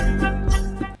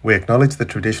We acknowledge the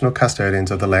traditional custodians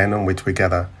of the land on which we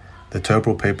gather, the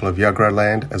Turrbal people of Yuggera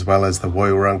land, as well as the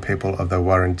Woiwurrung people of the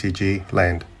Wurundjeri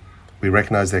land. We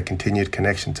recognise their continued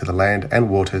connection to the land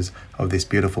and waters of this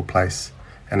beautiful place,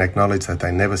 and acknowledge that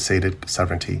they never ceded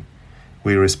sovereignty.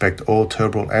 We respect all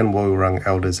Turrbal and Woiwurrung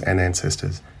elders and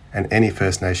ancestors, and any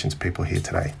First Nations people here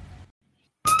today.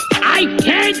 I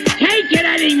can't take it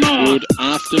anymore! Good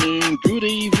afternoon, good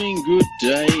evening, good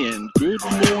day, and good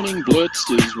morning,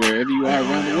 Blurtsters, wherever you are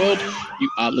around the world. You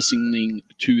are listening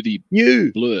to the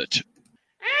new Blurt.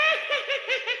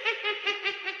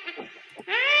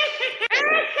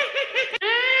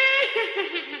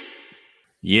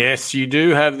 Yes, you do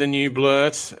have the new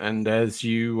Blurt, and as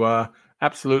you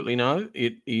absolutely know,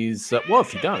 it is, well,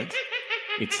 if you don't,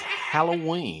 it's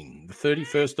Halloween, the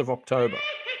 31st of October.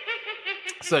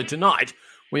 So tonight,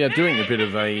 we are doing a bit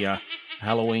of a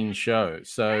Halloween show.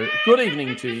 So good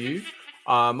evening to you.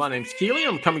 My name's Keely.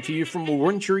 I'm coming to you from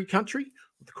Wurundjeri country,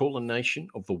 the Kulin Nation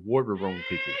of the Woiwurrung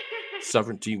people.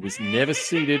 Sovereignty was never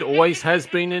ceded, always has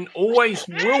been, and always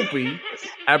will be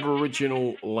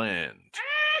Aboriginal land.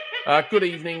 Good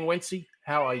evening, Wency.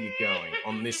 How are you going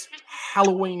on this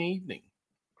Halloween evening?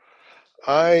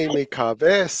 Ay, mi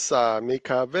cabeza,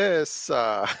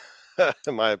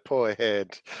 my poor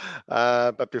head.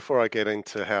 But before I get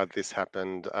into how this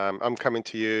happened, I'm coming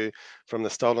to you from the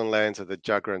stolen lands of the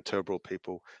Yuggera and Turrbal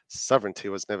people. Sovereignty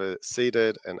was never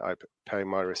ceded, and I pay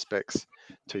my respects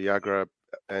to Yuggera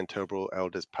and Turrbal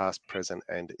elders past, present,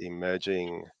 and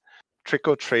emerging.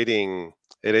 Trick-or-treating.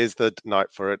 It is the night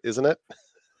for it, isn't it?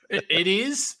 It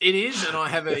is, and I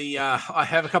have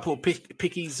a couple of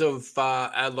pickies of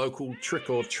our local trick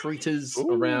or treaters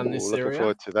around this area. Looking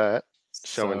forward to that.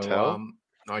 Show and tell.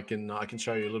 I can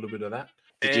show you a little bit of that.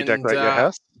 Did you decorate your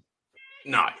house?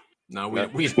 No,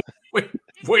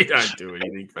 we don't do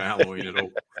anything for Halloween at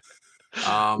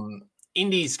all.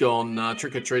 Indy's gone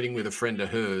trick or treating with a friend of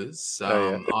hers.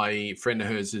 A friend of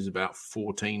hers is about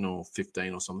 14 or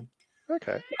 15 or something.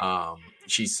 Okay.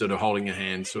 She's sort of holding a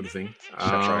hand, sort of thing.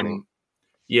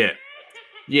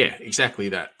 Yeah, exactly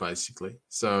that, basically.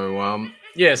 So,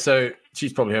 so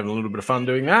she's probably having a little bit of fun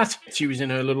doing that. She was in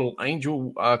her little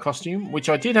angel costume, which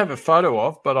I did have a photo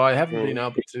of, but I haven't been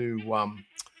able to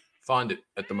find it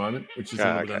at the moment, which is a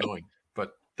little bit annoying.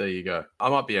 But there you go. I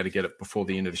might be able to get it before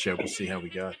the end of the show. We'll see how we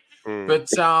go.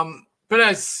 But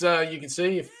as you can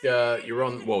see, if you're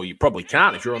on, well, you probably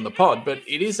can't if you're on the pod, but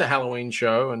it is a Halloween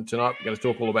show. And tonight we're going to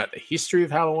talk all about the history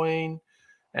of Halloween.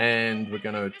 And we're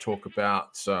going to talk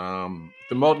about the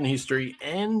modern history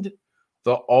and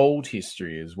the old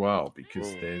history as well,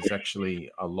 because there's actually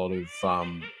a lot of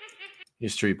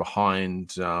history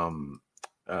behind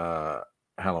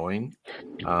Halloween.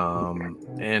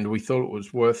 And we thought it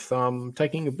was worth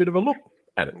taking a bit of a look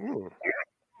at it.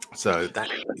 So that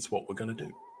is what we're going to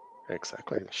do.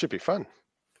 Exactly. It should be fun.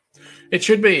 It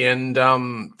should be. And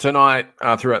tonight,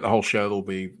 throughout the whole show, there'll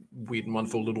be weird and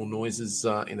wonderful little noises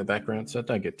in the background, so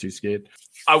don't get too scared.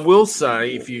 I will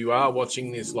say, if you are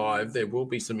watching this live, there will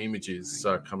be some images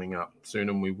coming up soon,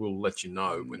 and we will let you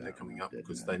know when they're coming up,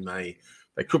 because they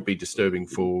could be disturbing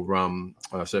for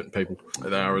certain people.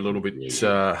 They are a little bit, they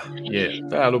are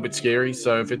a little bit scary.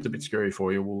 So if it's a bit scary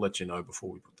for you, we'll let you know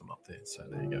before we put them up there. So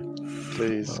there you go.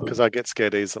 Please, because I get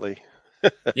scared easily.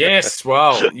 Yes,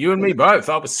 well, you and me both.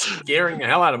 I was scaring the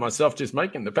hell out of myself just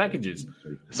making the packages.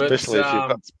 Especially if you've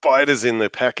got spiders in the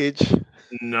package.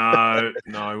 No,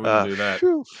 I wouldn't do that.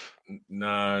 Phew. No,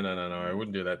 I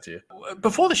wouldn't do that to you.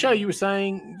 Before the show, you were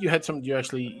saying you had something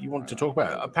you wanted to talk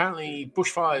about. Apparently,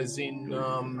 bushfires in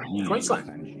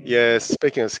Queensland. Yeah,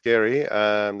 speaking of scary,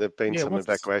 there have been some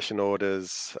evacuation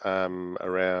orders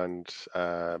around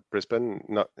Brisbane,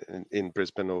 not in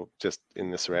Brisbane or just in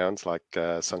the surrounds, like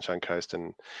Sunshine Coast,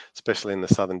 and especially in the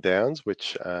Southern Downs,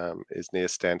 which is near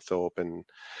Stanthorpe and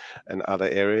other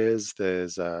areas.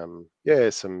 There's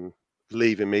some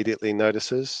leave immediately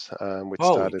notices, which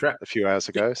started a few hours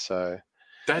ago. So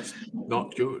that's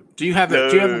not good. Do you have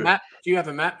a map? Do you have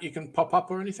a map you can pop up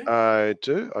or anything? I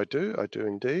do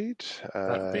indeed.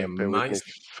 That'd be amazing, bear with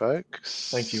me,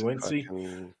 folks. Thank you,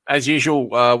 Wency. As usual,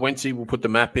 Wency will put the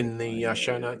map in the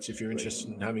show notes if you're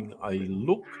interested in having a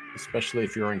look, especially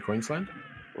if you're in Queensland.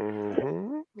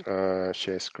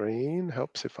 Share screen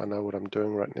helps if I know what I'm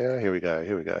doing right now. Here we go.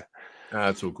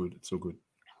 It's all good.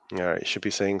 All right, you should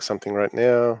be seeing something right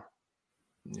now.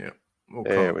 Yeah.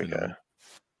 There we go.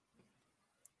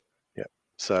 Yeah.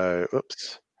 So,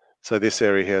 So this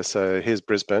area here. So here's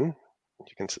Brisbane.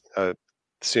 You can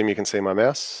assume you can see my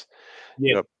mouse.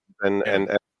 Yeah. And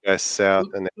go south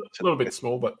and a little bit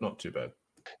small, but not too bad.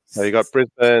 So you got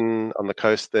Brisbane on the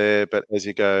coast there, but as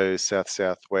you go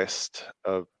southwest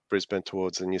of Brisbane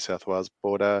towards the New South Wales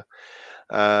border.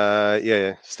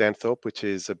 Stanthorpe, which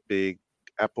is a big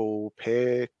apple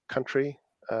pear country.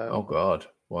 Oh God!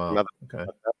 Wow. Okay.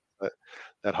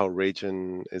 That whole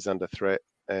region is under threat.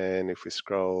 And if we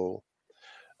scroll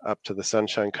up to the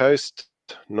Sunshine Coast,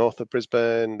 north of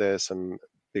Brisbane, there's some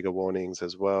bigger warnings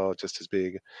as well, just as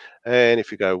big. And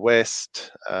if you go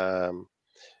west, in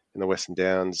the Western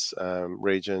Downs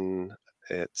region,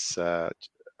 it's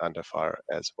under fire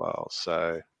as well.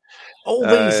 So all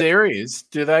these areas,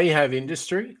 do they have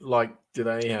industry? Like, do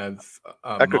they have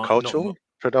agricultural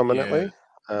predominantly? Yeah.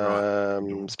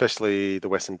 Right. Especially the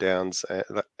Western Downs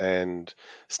and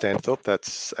Stanthorpe.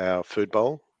 That's our food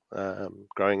bowl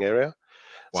growing area.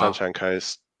 Wow. Sunshine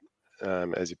Coast,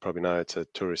 as you probably know, it's a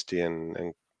touristy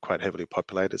and quite heavily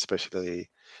populated, especially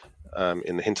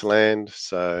in the hinterland.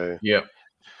 So yeah,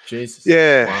 Jesus,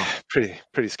 wow.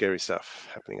 pretty scary stuff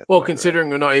happening. Well, considering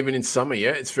we're not even in summer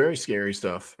yet, it's very scary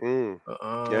stuff.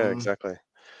 Yeah, exactly.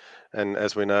 And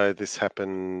as we know, this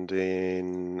happened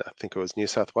in, I think it was New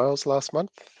South Wales last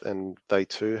month, and they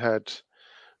too had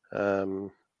an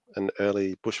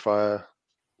early bushfire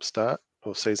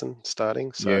season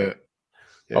starting. So,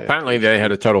 yeah. Apparently they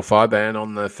had a total fire ban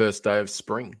on the first day of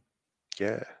spring.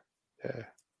 Yeah.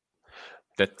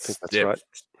 That's right.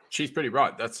 She's pretty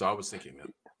right. That's what I was thinking.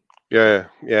 Yeah.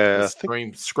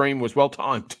 Scream was well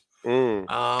timed.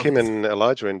 Kim and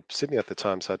Elijah were in Sydney at the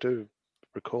time, so I do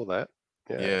recall that.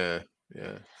 Yeah.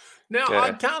 Now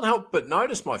I can't help but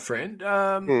notice, my friend,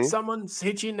 someone's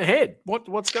hit you in the head.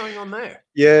 What's going on there?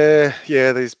 Yeah.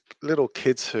 These little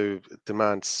kids who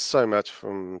demand so much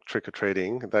from trick or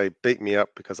treating, they beat me up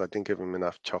because I didn't give them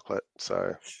enough chocolate.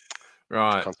 So,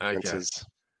 right, consequences.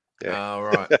 Okay. Yeah.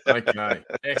 Right. Okay.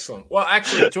 Excellent. Well,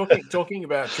 actually, talking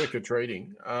about trick or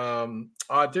treating, I'm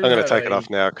going to take it off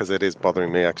now because it is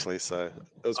bothering me actually. So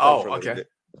it was fun for a little bit.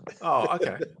 Oh,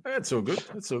 okay. That's all good.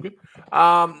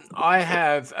 I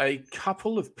have a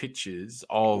couple of pictures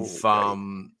of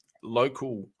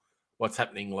what's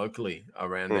happening locally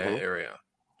around that area.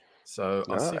 So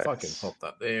I'll see if I can pop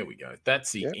that. There we go.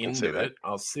 That's the end of it.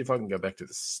 I'll see if I can go back to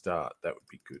the start. That would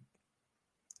be good.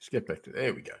 Let's get back to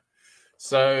there we go.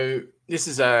 So this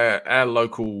is our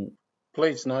local.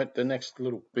 Please note the next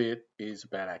little bit is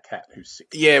about our cat who's sick.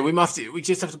 Yeah, we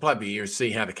just have to play by ear and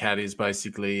see how the cat is.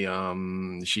 Basically,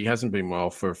 she hasn't been well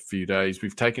for a few days.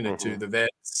 We've taken her to the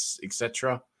vets,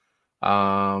 etc.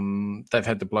 They've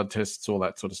had the blood tests, all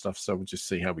that sort of stuff. So we'll just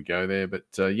see how we go there. But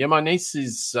my niece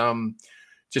is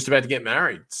just about to get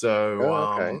married.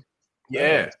 So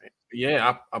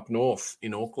up north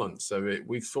in Auckland. So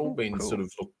we've all been sort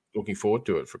of looking forward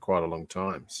to it for quite a long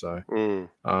time. So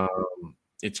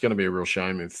it's going to be a real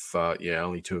shame if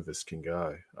only two of us can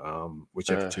go,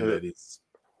 whichever two that is.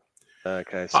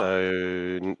 Okay,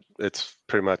 so it's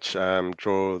pretty much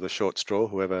draw the short straw,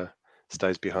 whoever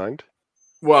stays behind.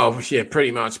 Well, yeah, pretty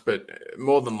much, but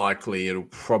more than likely it'll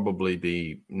probably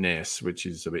be Ness, which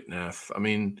is a bit naff. I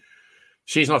mean,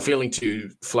 she's not feeling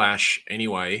too flash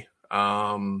anyway,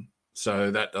 so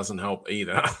that doesn't help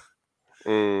either.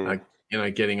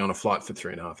 Getting on a flight for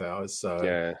 3.5 hours. So,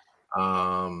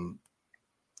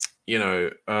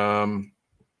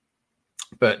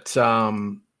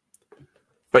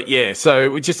 but yeah, so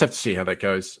we just have to see how that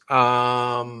goes. As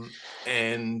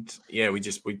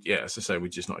I say, we're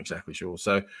just not exactly sure.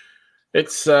 So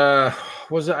it's,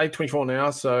 was it 8:24 now?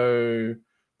 So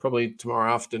probably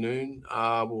tomorrow afternoon,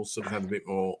 we'll sort of have a bit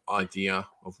more idea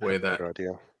of where that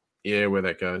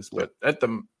goes. But at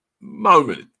the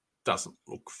moment, it doesn't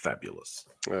look fabulous.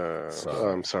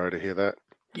 I'm sorry to hear that.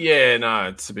 Yeah, no,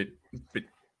 it's a bit,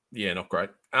 not great.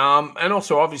 And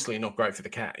also obviously not great for the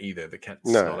cat either. The cat's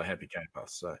not a happy camper.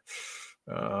 So,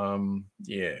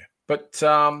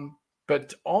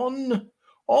 But on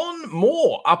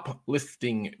more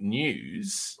uplifting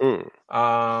news,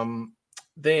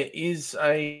 there is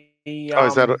a.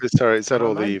 Is that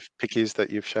all the pickies that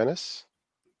you've shown us?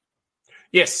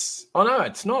 Yes. Oh no,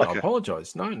 it's not. Okay. I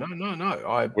apologise. No.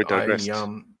 We digressed.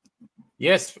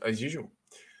 Yes, as usual.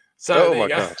 So my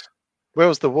God. Where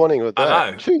was the warning with that?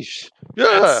 I know. Sheesh.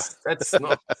 That's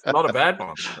not a bad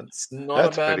one. That's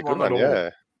not a bad one at all.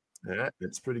 Yeah,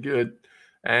 it's pretty good.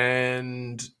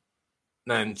 And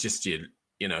just you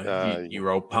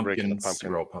roll pumpkins.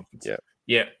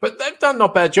 Yeah. But they've done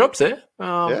not bad jobs there.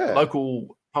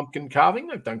 Local pumpkin carving,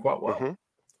 they've done quite well.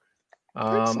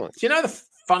 The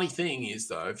funny thing is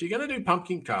though, if you're going to do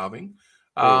pumpkin carving,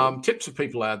 tips for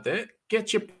people out there: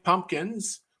 get your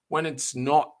pumpkins when it's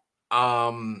not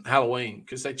Halloween,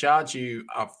 because they charge you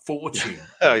a fortune.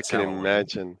 I can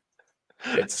imagine.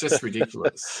 It's just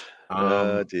ridiculous.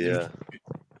 Oh dear.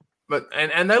 But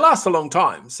and they last a long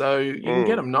time, so you can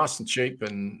get them nice and cheap,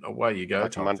 and away you go.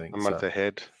 Like a month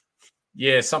ahead.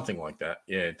 Yeah, something like that.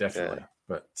 Yeah, definitely.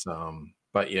 Yeah.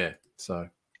 But yeah, so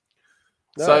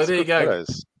there you go.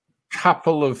 Photos.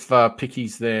 Couple of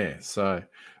pickies there. So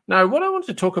no, what I wanted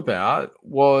to talk about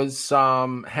was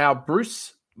how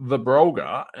Bruce the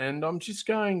Brolga, and I'm just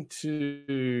going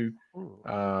to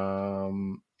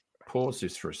pause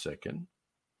this for a second.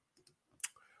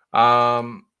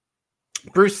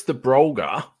 Bruce the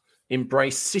Brolga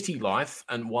embraced city life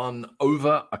and won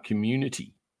over a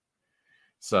community.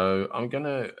 So I'm going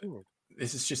to –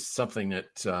 this is just something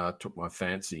that took my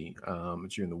fancy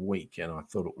during the week, and I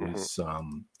thought it was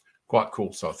quite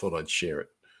cool, so I thought I'd share it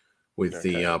with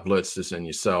the Blurtsters and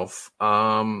yourself.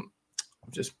 I'm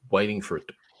just waiting for it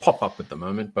to pop up at the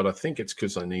moment, but I think it's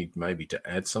because I need maybe to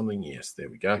add something. Yes, there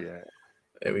we go. Yeah.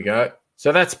 There we go.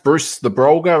 So that's Bruce the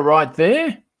Brolga right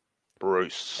there.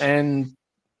 Bruce. And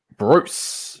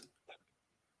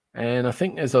I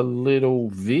think there's a little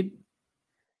vid.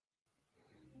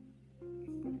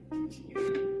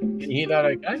 Can you hear that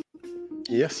okay?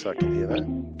 Yes, I can hear that.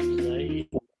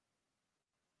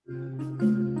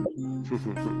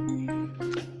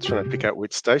 Trying to pick out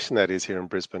which station that is here in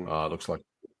Brisbane. Oh, it looks like,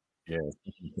 yeah.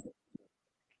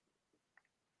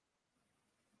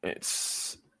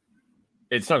 It's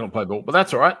not going to play ball, but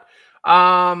that's all right.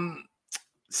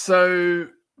 So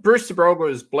Bruce the Brolga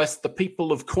has blessed the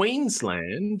people of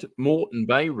Queensland, Moreton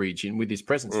Bay region with his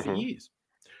presence for years.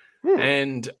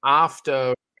 And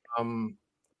after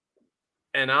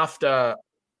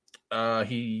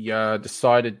he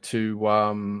decided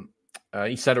to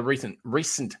he's had a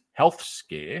recent health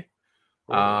scare.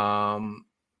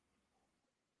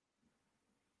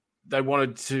 They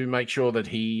wanted to make sure that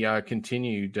he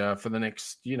continued for the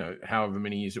next, however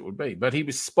many years it would be. But he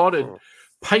was spotted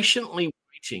patiently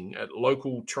waiting at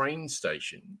local train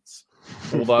stations,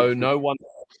 although no one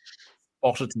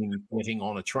spotted him getting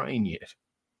on a train yet.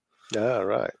 Oh,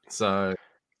 right. So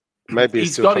maybe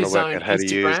he's still trying to work out how to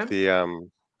use the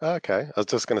okay. I was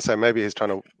just going to say maybe he's trying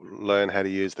to learn how to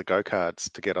use the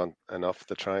go-karts to get on and off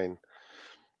the train.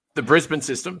 The Brisbane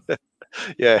system.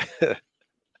 Yeah.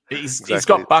 He's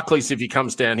got Buckley's if he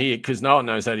comes down here because no one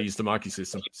knows how to use the Mikey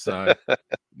system. So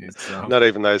it's, not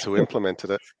even those who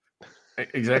implemented it.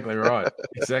 Exactly right.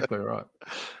 Exactly right.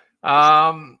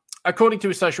 According to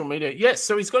his social media, yes.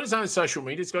 So he's got his own social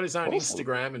media. He's got his own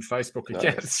Instagram and Facebook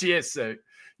accounts. Yes. So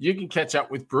you can catch up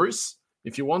with Bruce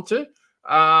if you want to.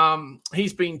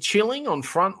 He's been chilling on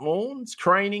front lawns,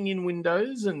 craning in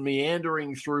windows, and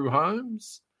meandering through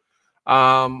homes.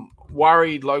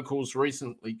 Worried locals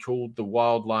recently called the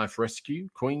Wildlife Rescue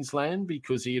Queensland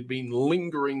because he had been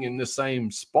lingering in the same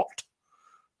spot.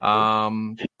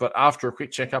 But after a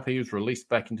quick checkup, he was released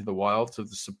back into the wilds of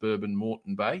the suburban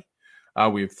Moreton Bay.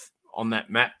 We've on that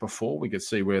map before, we could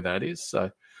see where that is.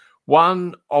 So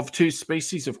one of two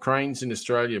species of cranes in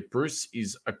Australia, Bruce,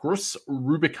 is Agrus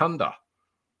rubicunda.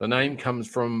 The name comes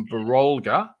from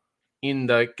Barolga in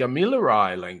the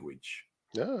Gamilaroi language.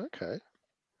 Oh, okay.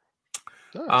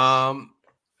 Nice.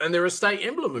 And they're a state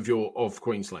emblem of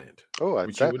Queensland. Oh, I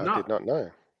did not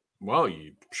know. Well,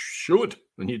 you should,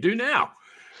 and you do now.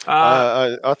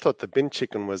 I thought the bin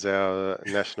chicken was our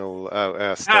national,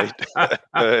 our state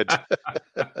bird.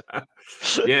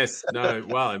 Yes, no.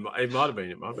 Well, it might have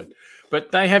been.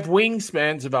 But they have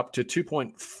wingspans of up to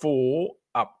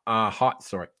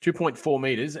 2.4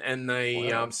 meters, and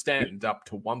they stand up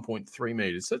to 1.3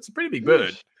 meters. So it's a pretty big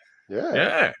bird.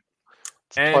 Yeah.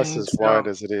 It's twice as wide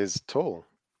as it is tall.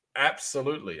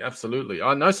 Absolutely.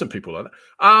 I know some people like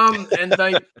that. And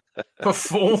they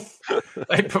perform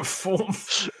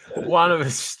one of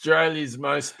Australia's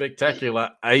most spectacular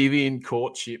avian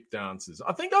courtship dances.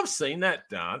 I think I've seen that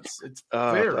dance. It's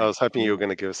I was hoping you were going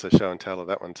to give us a show and tell of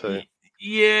that one too.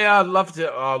 Yeah, I'd love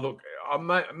to. Look,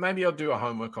 maybe I'll do a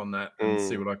homework on that and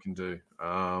see what I can do.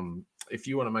 If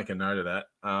you want to make a note of that,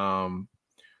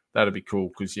 that'd be cool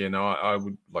because I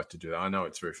would like to do that. I know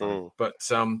it's very fun, but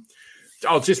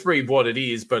I'll just read what it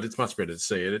is, but it's much better to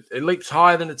see it. It leaps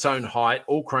higher than its own height.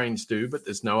 All cranes do, but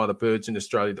there's no other birds in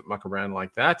Australia that muck around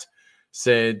like that,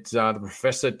 said the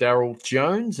Professor Darryl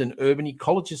Jones, an urban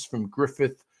ecologist from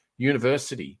Griffith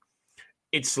University.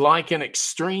 It's like an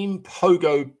extreme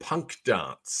pogo punk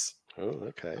dance. Oh,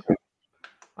 okay.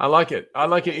 I like it.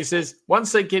 He says,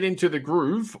 once they get into the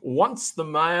groove, once the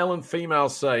male and female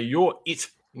say, you're it,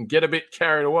 and get a bit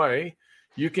carried away,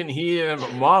 you can hear them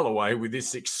a mile away with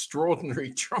this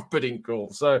extraordinary trumpeting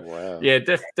call. So, yeah,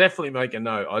 definitely make a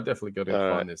note. I definitely got to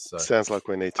find this. So. Sounds like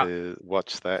we need to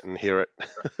watch that and hear it.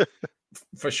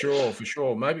 For sure.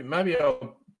 Maybe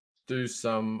I'll do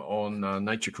some on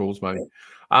Nature Calls, maybe.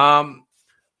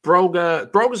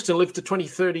 Brolga's going to live to 20,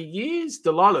 30 years.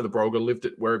 Delilah the Brolga lived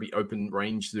at Werribee Open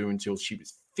Range Zoo until she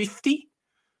was 50.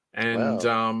 And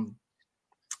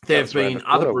there have been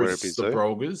other Bruce the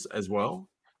Brolgas as well.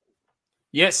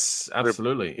 Yes,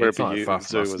 absolutely. Werribee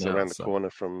Zoo was around the corner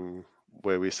from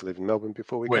where we used to live in Melbourne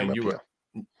before we came up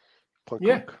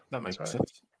here. That makes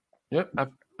sense. Yep,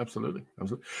 absolutely.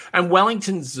 And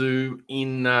Wellington Zoo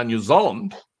in New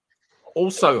Zealand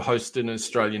also hosted an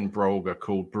Australian Brolga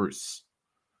called Bruce.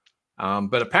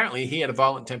 But apparently he had a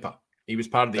violent temper. He was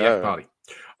part of the Yak Party.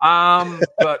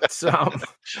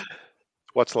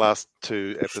 Watch the last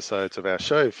 2 episodes of our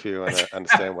show if you want to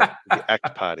understand what the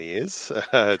ACT Party is.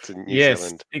 It's a New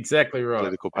Zealand exactly right.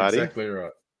 Political party. Exactly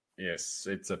right. Yes,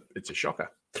 it's a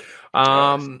shocker.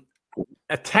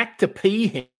 Attacked a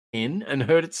peahen and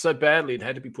hurt it so badly it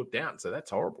had to be put down. So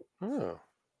that's horrible.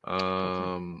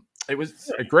 It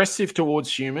was aggressive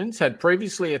towards humans, had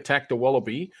previously attacked a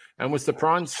wallaby, and was the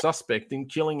prime suspect in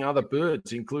killing other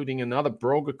birds, including another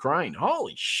Brolga crane.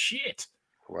 Holy shit!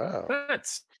 Wow,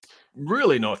 that's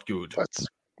really not good.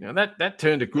 That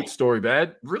turned a good story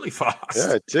bad really fast.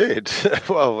 Yeah, it did.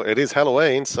 Well, it is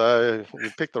Halloween, so you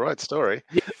picked the right story.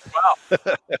 Yeah,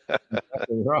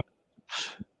 right.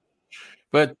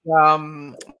 But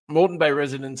Moreton Bay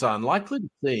residents are unlikely to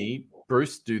see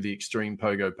Bruce do the extreme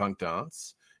pogo punk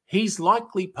dance. He's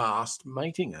likely past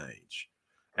mating age,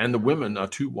 and the women are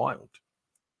too wild.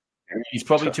 He's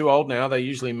probably too old now. They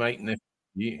usually mate in their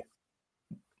year.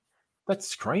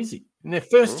 That's crazy. In their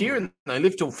first year, and they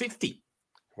live till 50.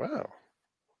 Wow.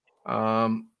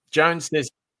 Jones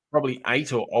says probably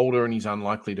 8 or older, and he's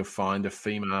unlikely to find a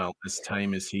female as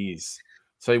tame as he is.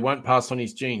 So he won't pass on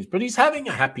his genes, but he's having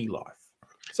a happy life.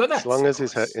 So that's as long as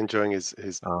he's enjoying his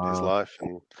life,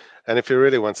 and if he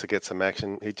really wants to get some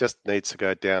action, he just needs to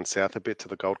go down south a bit to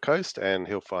the Gold Coast, and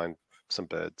he'll find some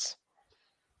birds.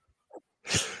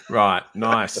 Right,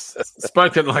 nice.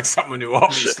 Spoken like someone who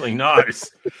obviously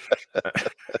knows.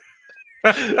 Not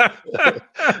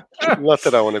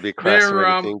that I want to be crass or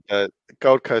anything, but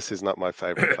Gold Coast is not my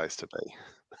favourite place to be.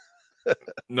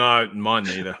 No, mine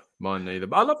neither.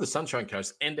 But I love the Sunshine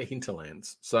Coast and the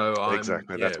hinterlands. So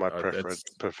exactly, that's my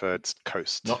preferred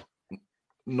coast.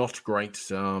 Not great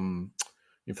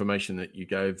information that you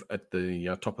gave at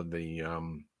the top of the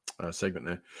segment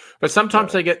there. But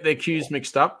sometimes they get their cues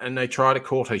mixed up and they try to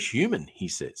court a human. He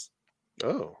says.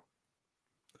 Oh,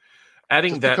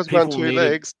 adding just that because we're on 2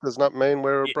 legs does not mean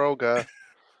we're a Brolga.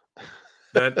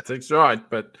 That's right,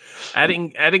 but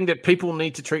adding that people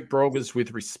need to treat Brolgas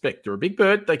with respect. They're a big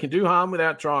bird; they can do harm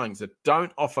without trying. So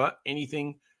don't offer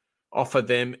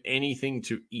them anything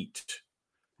to eat.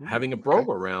 Having a Brolga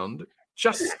around,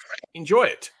 just enjoy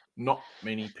it. Not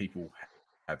many people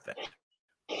have that.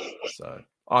 So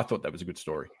I thought that was a good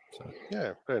story. So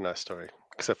yeah, very nice story,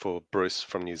 except for Bruce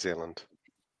from New Zealand.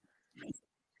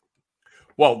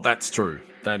 Well, that's true.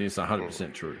 That is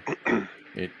 100% true.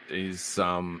 It is,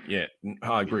 I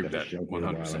agree with that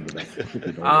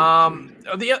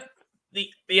 100%.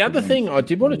 The other thing I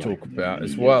did want to talk about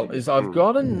as well is I've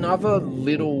got another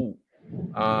little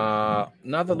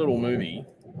movie,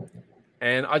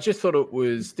 and I just thought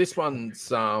this one's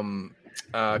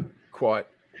quite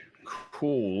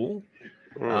cool.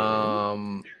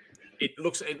 It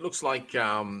looks like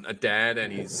a dad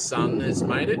and his son has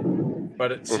made it,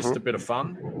 but it's just a bit of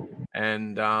fun.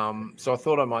 And so I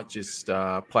thought I might just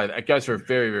play that. It goes for a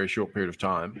very, very short period of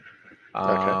time.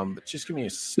 But just give me a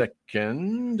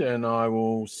second and I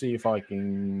will see if I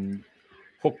can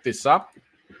hook this up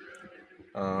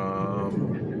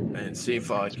and see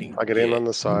if I can get in on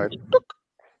the side.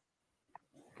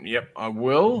 Yep, I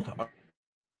will.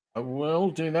 I will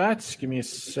do that. Give me a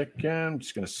second. I'm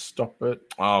just going to stop it.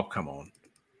 Oh, come on.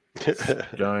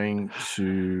 Going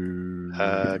to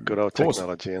good old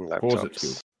technology and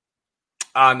laptops.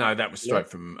 No, that was straight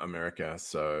from America.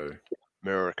 So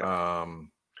America.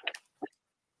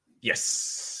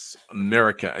 Yes,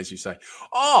 America, as you say.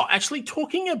 Oh, actually,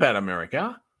 talking about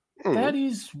America, that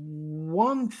is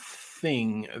one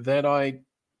thing that I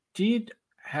did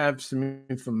have some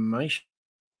information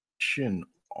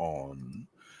on,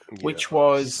 which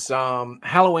was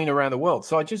Halloween around the world.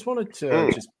 So I just wanted to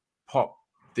just pop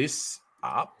this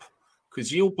up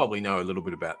because you'll probably know a little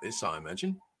bit about this, I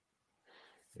imagine.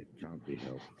 It can't be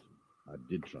helped. I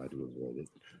did try to avoid it.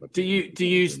 But do you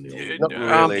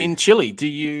in Chile? Do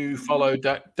you follow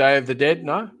Day of the Dead?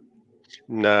 No.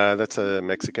 No, that's a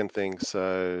Mexican thing.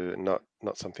 So not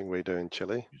something we do in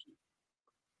Chile.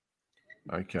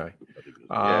 Okay.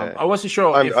 Yeah. I wasn't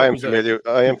sure. I am familiar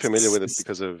with it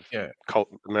because of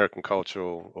American culture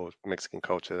or Mexican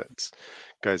culture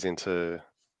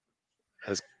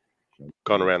has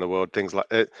gone around the world. Things like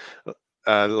it.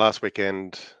 Last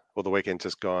weekend or the weekend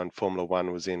just gone, Formula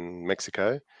One was in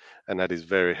Mexico, and that is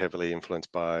very heavily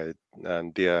influenced by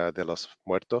Dia de los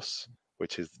Muertos,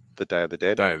 which is the Day of the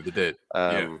Dead. Day of the Dead.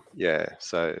 Yeah.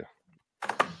 So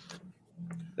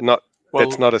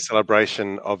it's not a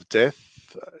celebration of death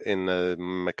in the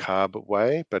macabre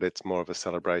way, but it's more of a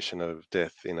celebration of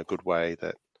death in a good way,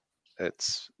 that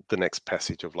it's the next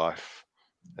passage of life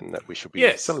and that we should be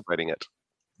celebrating it.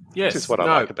 Yes. Which is what I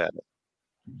like about it.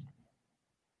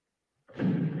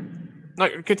 No,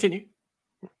 continue.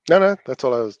 No, that's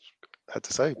all I had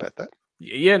to say about that.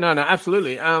 Yeah, no,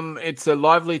 absolutely. It's a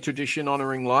lively tradition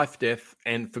honouring life, death,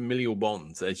 and familial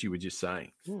bonds, as you were just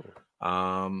saying.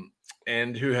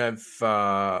 And who have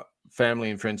family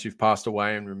and friends who've passed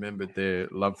away and remembered their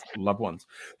loved ones.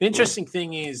 The interesting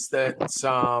thing is that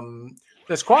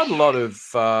there's quite a lot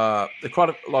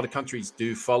of countries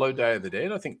do follow Day of the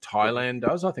Dead. I think Thailand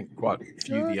does. I think quite a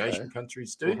few of the Asian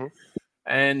countries do,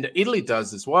 and Italy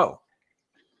does as well.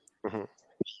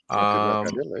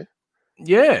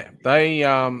 Yeah,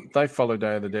 they follow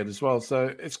Day of the Dead as well.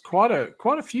 So it's quite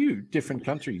a few different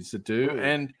countries that do.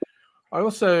 And I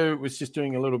also was just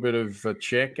doing a little bit of a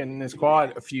check, and there's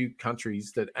quite a few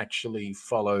countries that actually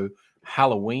follow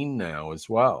Halloween now as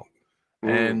well.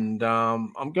 And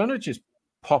I'm going to just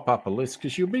pop up a list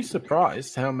because you'll be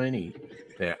surprised how many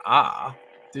there are.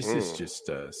 This is just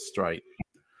a straight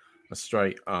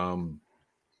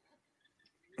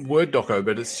Word doco,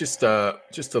 but it's just a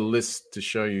list to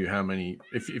show you how many.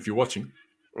 If you're watching,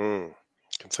 can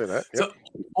see that. Yep. So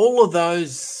all of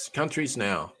those countries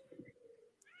now.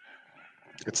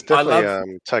 It's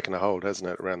definitely taken a hold,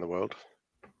 hasn't it, around the world?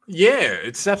 Yeah,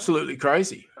 it's absolutely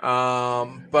crazy.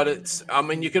 But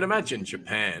you can imagine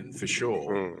Japan for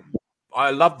sure.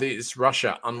 I love this.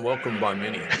 Russia, unwelcome by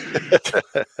many.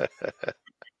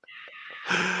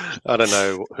 I don't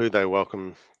know who they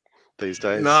welcome these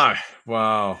days. No,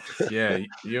 well, yeah,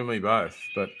 you and me both.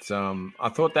 But I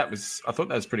thought that was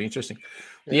pretty interesting.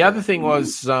 The other thing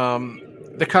was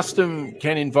the custom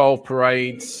can involve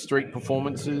parades, street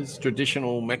performances,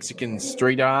 traditional Mexican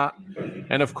street art,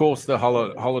 and of course the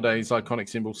holiday's iconic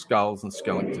symbols, skulls and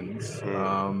skeletons.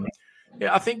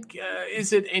 I think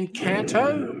is it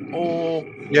Encanto or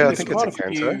I think it's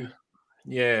Encanto.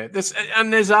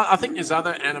 I think there's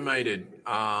other animated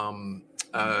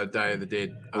Day of the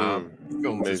Dead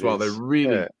films as well. They're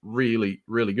really, really,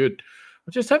 really good.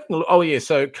 I'm just having a look. Oh yeah,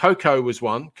 so Coco was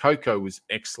one. Coco was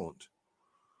excellent.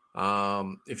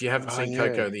 If you haven't seen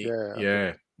Coco,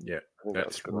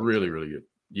 that's really, really good.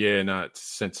 Yeah, no, it's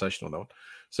sensational, that one.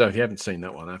 So if you haven't seen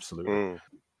that one, absolutely.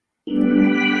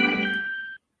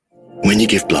 When you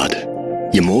give blood,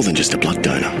 you're more than just a blood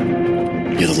donor.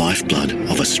 You're the lifeblood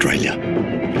of Australia.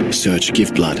 Search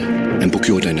Give Blood and book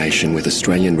your donation with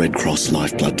Australian Red Cross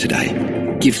Lifeblood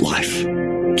today. Give life.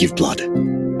 Give blood.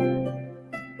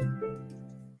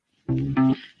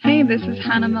 Hey, this is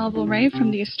Hannah Melville-Ray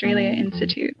from the Australia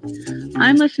Institute.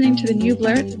 I'm listening to the New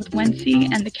Blurt with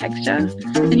Wency and the Kegsta,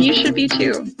 and you should be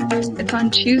too. It's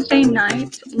on Tuesday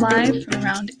nights, live from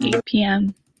around 8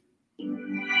 p.m.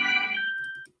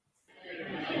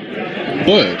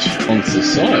 Blurt on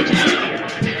Society.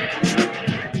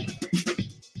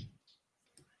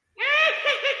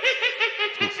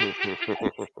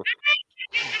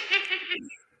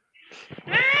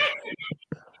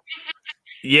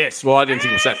 Yes, well, I didn't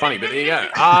think it was that funny, but there you go.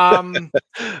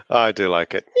 I do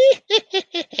like it.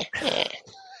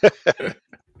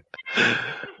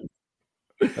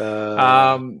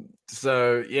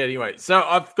 So yeah. Anyway, so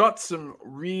I've got some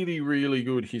really, really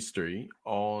good history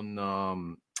on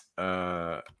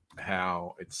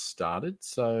how it started.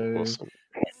 So awesome.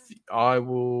 I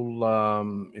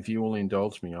will, if you will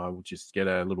indulge me, I will just get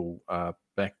a little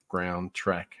background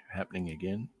track happening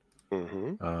again.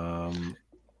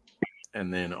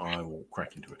 And then I will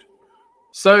crack into it.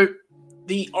 So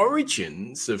the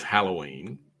origins of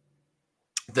Halloween,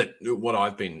 what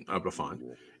I've been able to find,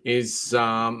 is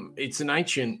it's an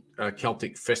ancient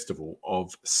Celtic festival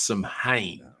of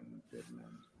Samhain.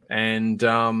 And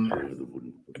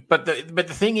but the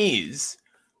thing is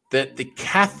that the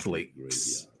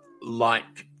Catholics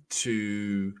like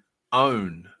to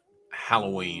own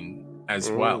Halloween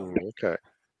as well. Okay.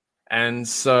 And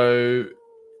so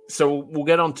we'll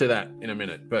get onto that in a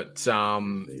minute, but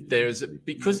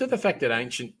because of the fact that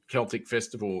ancient Celtic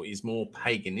festival is more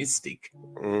paganistic,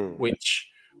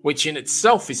 which in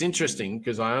itself is interesting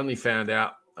because I only found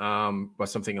out by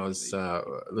something I was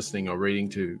listening or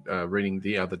reading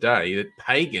the other day, that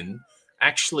pagan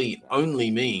actually only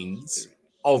means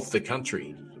of the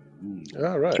country.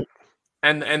 Oh, right.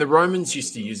 And the Romans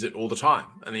used to use it all the time.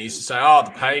 And they used to say, oh,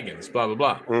 the pagans, blah, blah,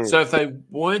 blah. So if they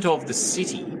weren't of the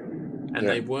city and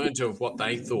they weren't of what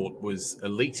they thought was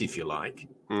elite, if you like,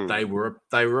 they were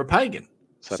a pagan.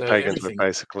 So pagans were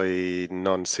basically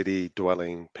non-city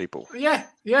dwelling people. Yeah,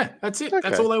 that's it. Okay.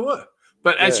 That's all they were.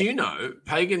 But as you know,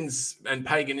 pagans and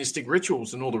paganistic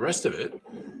rituals and all the rest of it,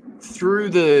 through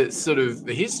the sort of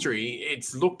the history,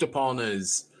 it's looked upon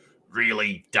as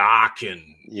really dark and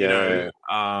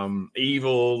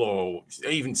evil or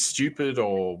even stupid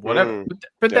or whatever.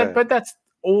 But that's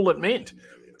all it meant,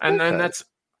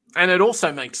 and it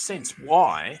also makes sense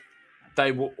why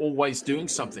they were always doing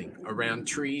something around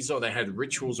trees, or they had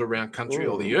rituals around country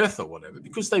or the earth or whatever,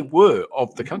 because they were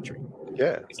of the country.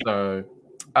 Yeah. So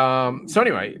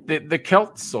anyway, the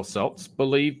Celts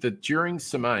believed that during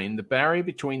Samhain, the barrier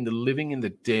between the living and the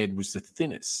dead was the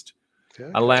thinnest,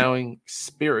 allowing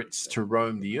spirits to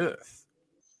roam the earth.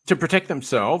 To protect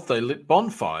themselves, they lit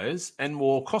bonfires and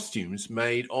wore costumes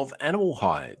made of animal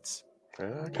hides.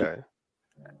 Okay.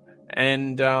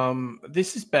 And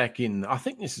this is back in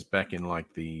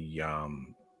like the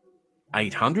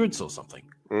 800s or something.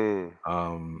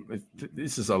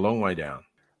 This is a long way down.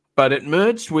 But it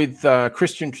merged with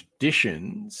Christian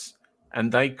traditions, and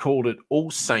they called it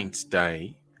All Saints'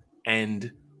 Day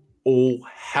and All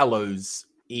Hallows'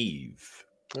 Eve.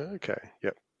 Okay,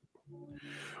 yep.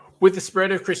 With the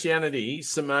spread of Christianity,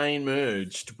 Samhain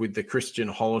merged with the Christian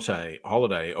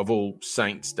holiday of All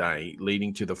Saints' Day,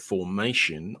 leading to the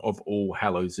formation of All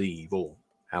Hallows' Eve, or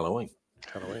Halloween.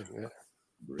 Halloween, yeah.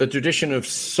 The tradition of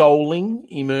souling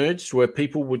emerged, where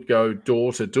people would go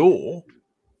door to door,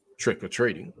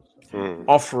 trick-or-treating,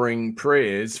 offering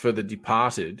prayers for the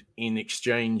departed in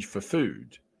exchange for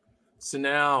food. So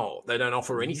now they don't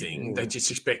offer anything; they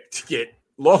just expect to get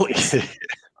lollies.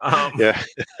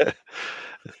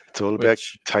 It's all about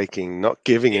taking, not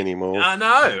giving anymore. I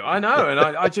know, and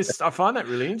I find that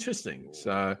really interesting.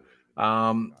 So,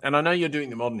 and I know you're doing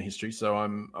the modern history, so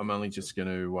I'm only just going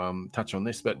to touch on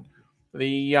this. But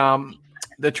the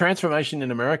transformation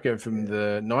in America from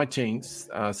the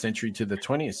 19th century to the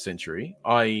 20th century,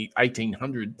 i.e.,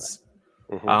 1800s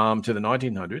to the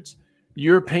 1900s,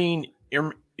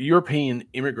 European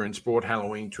immigrants brought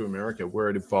Halloween to America, where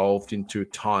it evolved into a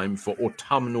time for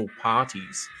autumnal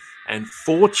parties and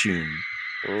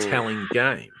fortune-telling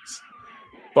games.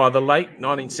 By the late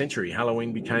 19th century,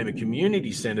 Halloween became a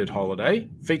community-centered holiday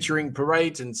featuring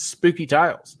parades and spooky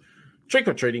tales.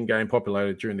 Trick-or-treating gained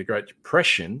popularity during the Great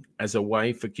Depression as a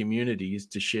way for communities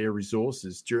to share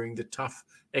resources during the tough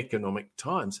economic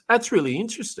times. That's really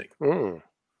interesting.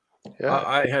 Yeah.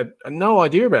 I had no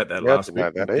idea about that last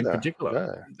bit in either. particular.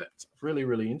 Yeah. That's really,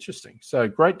 really interesting. So,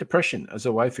 Great Depression as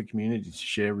a way for communities to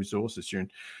share resources during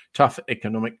tough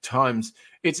economic times.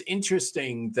 It's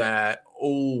interesting that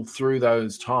all through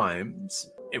those times,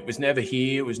 it was never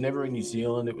here, it was never in New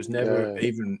Zealand, it was never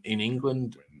even in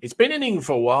England. It's been in England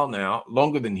for a while now,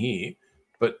 longer than here,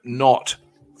 but not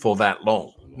for that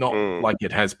long. Not like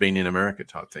it has been in America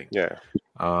type thing. Yeah.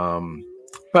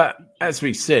 But as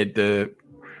we said, the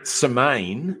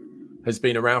Samhain has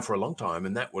been around for a long time,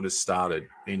 and that would have started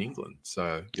in England.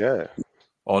 So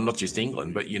or not just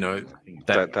England, but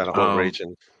that whole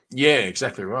region. Yeah,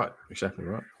 exactly right.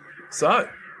 So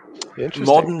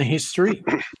modern history.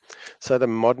 So the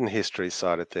modern history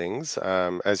side of things,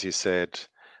 as you said,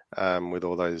 with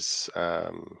all those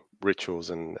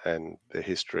rituals and the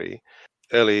history,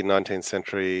 early 19th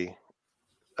century,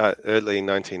 early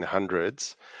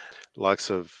 1900s, likes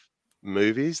of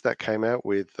movies that came out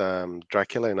with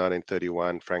Dracula in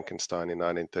 1931, Frankenstein in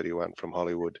 1931 from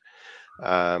Hollywood,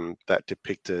 that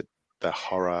depicted the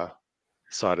horror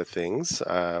side of things,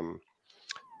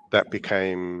 that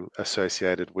became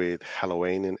associated with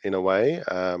Halloween in a way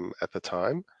at the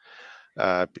time.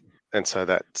 And so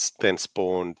that then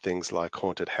spawned things like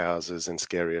haunted houses and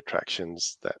scary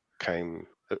attractions that came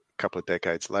a couple of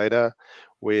decades later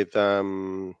with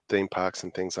theme parks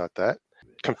and things like that.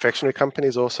 Confectionery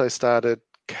companies also started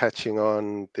catching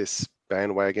on this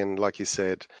bandwagon, like you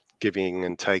said, giving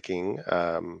and taking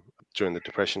during the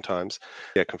Depression times.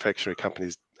 Yeah, confectionery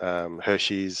companies,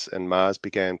 Hershey's and Mars,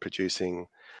 began producing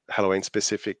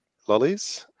Halloween-specific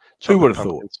lollies. Who would have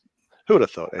thought? Who would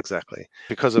have thought, exactly.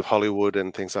 Because of Hollywood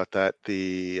and things like that,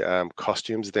 the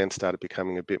costumes then started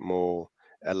becoming a bit more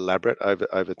elaborate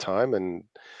over time. And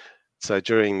so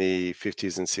during the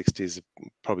 50s and 60s,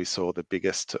 probably saw the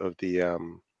biggest of the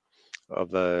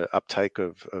uptake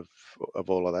of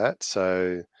all of that.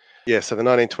 So Yeah, so the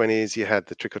 1920s, you had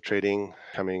the trick-or-treating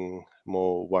coming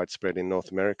more widespread in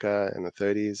North America in the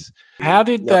 30s.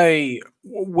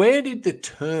 Where did the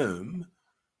term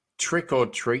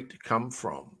trick-or-treat come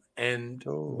from? And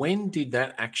when did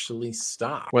that actually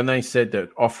start? When they said that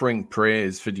offering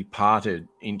prayers for departed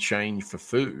in change for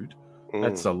food,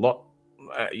 that's a lot,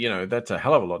 that's a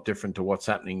hell of a lot different to what's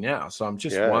happening now. So I'm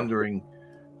just wondering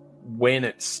when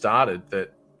it started,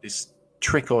 that this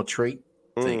trick-or-treat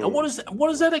thing. And what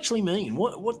does that actually mean?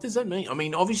 What does that mean? I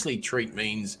mean, obviously treat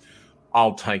means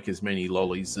I'll take as many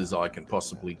lollies as I can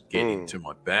possibly get into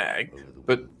my bag.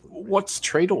 But what's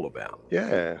treat all about?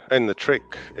 Yeah, and the trick.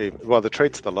 Well, the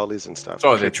treat's the lollies and stuff.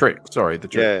 The trick.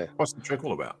 Yeah. What's the trick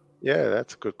all about? Yeah,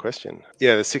 that's a good question.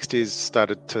 Yeah, the 60s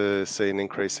started to see an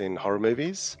increase in horror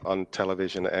movies on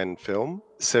television and film.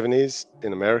 70s,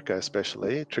 in America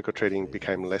especially, trick-or-treating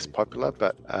became less popular,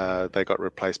 but they got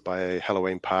replaced by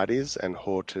Halloween parties, and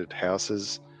haunted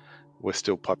houses were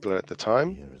still popular at the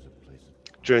time.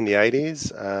 During the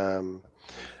 80s,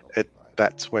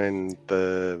 that's when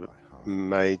the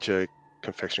major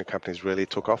confectionery companies really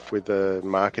took off with the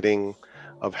marketing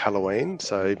of Halloween.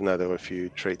 So even though there were a few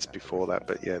treats before that,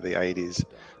 but yeah, the 80s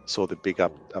saw the big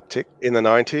uptick. In the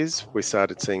 90s, we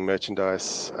started seeing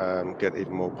merchandise get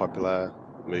even more popular.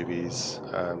 Movies,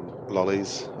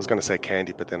 lollies. I was going to say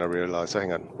candy, but then I realised,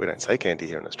 hang on, we don't say candy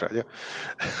here in Australia.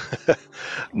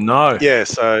 No. Yeah.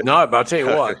 So no, but I'll tell you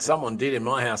what, someone did in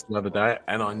my house the other day,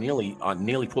 and I nearly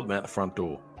put them out the front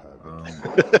door.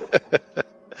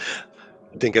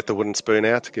 Didn't get the wooden spoon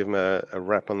out to give him a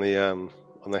rap on the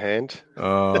hand.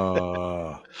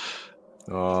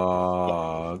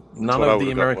 None of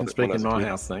the Americans speak in my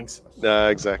house, thanks. No,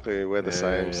 exactly. We're the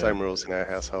same rules in our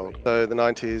household. So the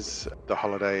 90s, the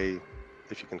holiday,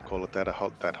 if you can call it that,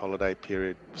 that holiday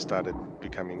period started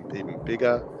becoming even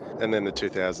bigger, and then the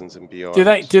 2000s and beyond.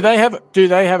 Do they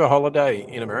have a holiday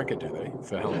in America? Do they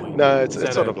for Halloween? No, it's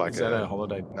sort of like a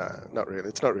holiday. No, not really.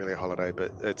 It's not really a holiday,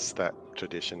 but it's that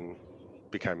tradition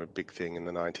became a big thing in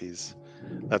the 90s.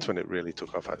 That's when it really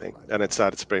took off, I think, and it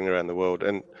started spreading around the world.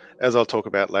 And as I'll talk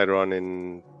about later on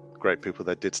in Great People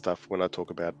That Did Stuff, when I talk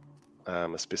about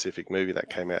a specific movie that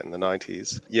came out in the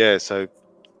 90s. Yeah, so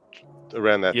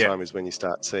around that time is when you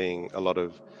start seeing a lot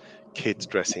of kids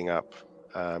dressing up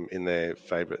in their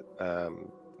favorite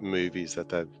movies that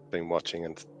they've been watching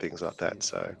and things like that.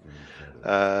 So,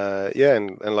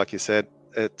 and like you said,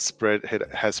 it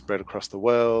has spread across the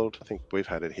world. I think we've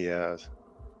had it here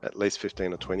at least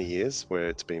 15 or 20 years where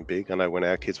it's been big. I know when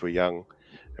our kids were young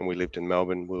and we lived in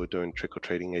Melbourne, we were doing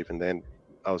trick-or-treating. Even then,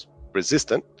 I was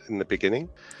resistant in the beginning.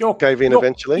 Gave in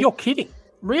eventually. You're kidding.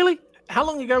 Really? How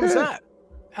long ago was that?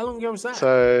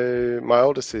 So my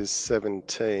oldest is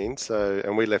 17,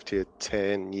 and we left here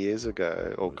 10 years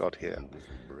ago, or got here.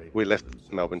 We left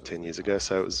Melbourne 10 years ago,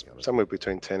 so it was somewhere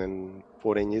between 10 and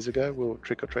 14 years ago we were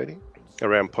trick-or-treating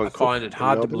around Point Cook. I find it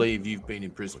hard to believe you've been in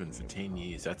Brisbane for 10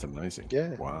 years. That's amazing.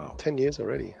 Yeah. Wow. 10 years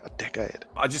already. A decade.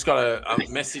 I just got a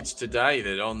message today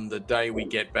that on the day we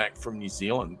get back from New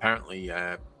Zealand, apparently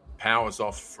power's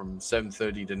off from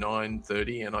 7:30 to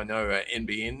 9:30, and I know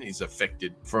NBN is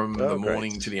affected from the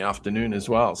morning to the afternoon as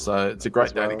well. So it's a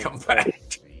great day to come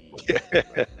back. Yeah.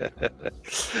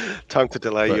 Time to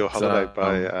delay your holiday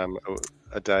by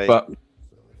a day. But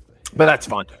that's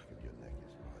fine.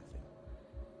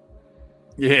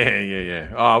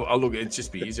 Yeah. Oh, look, it'd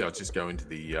just be easier. I'll just go into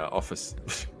the office.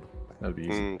 That'd be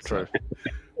easy. True.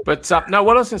 But no,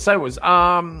 what I was going to say was,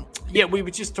 we were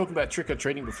just talking about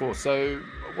trick-or-treating before. So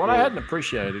what I hadn't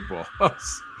appreciated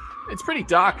was, it's pretty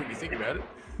dark when you think about it.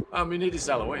 I mean, it is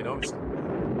Halloween, obviously.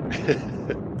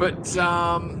 But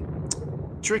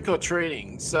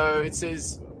trick-or-treating. So it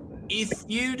says, if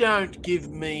you don't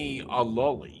give me a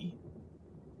lolly,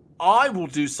 I will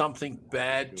do something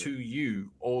bad to you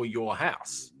or your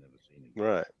house.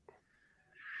 Right.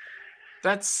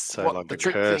 That's so what like the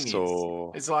trick thing is.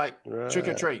 It's like trick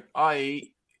or treat,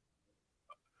 i.e.,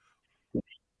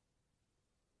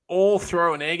 or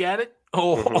throw an egg at it,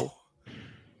 or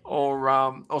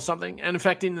something. And in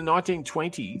fact, in the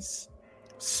 1920s,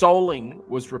 souling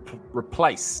was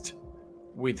replaced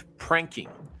with pranking,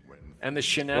 and the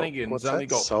shenanigans only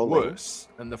got worse.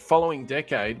 And the following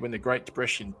decade, when the Great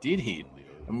Depression did hit,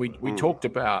 and we talked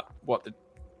about what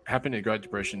happened in the Great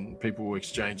Depression, people were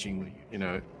exchanging,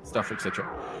 stuff, etc.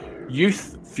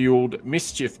 Youth-fueled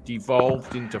mischief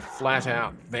devolved into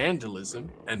flat-out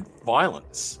vandalism and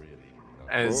violence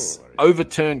as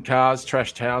overturned cars,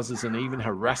 trashed houses, and even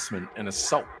harassment and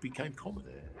assault became common.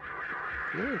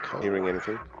 Yeah, can't hearing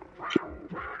anything.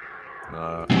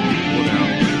 No.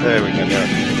 There we go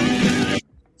now.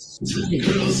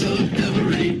 Girls of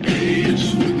every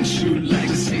age, wouldn't you like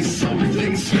to see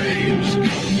something strange? Come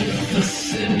with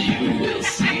us and you will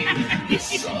see.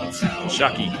 It's all town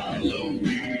Chucky.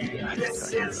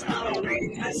 This is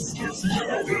Halloween. This is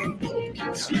Halloween.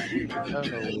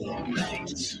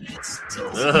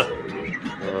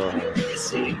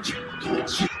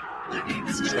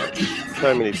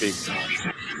 So many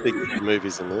big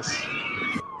movies in this.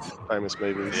 Famous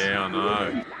movies. Yeah, I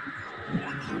know.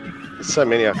 There's so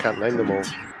many, I can't name them all.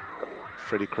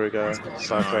 Freddy Krueger,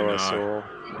 Psycho, I saw.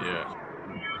 Yeah.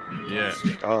 Yeah.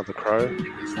 Oh, The Crow.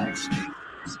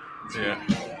 Yeah.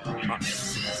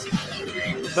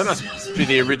 That must be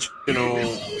the original.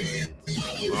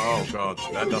 Oh God,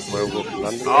 that doesn't. Werewolf in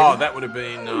London. Oh, that would have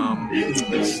been. Oh,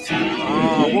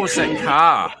 what was that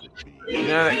car? You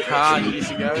know that car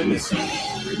years ago? No,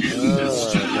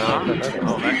 I don't know.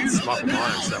 Oh, that's Michael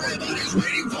Myers. That one.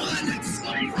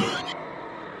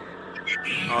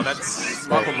 Oh, that's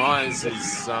Michael Myers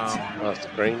is. Master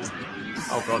Green.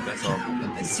 Oh God, that's horrible.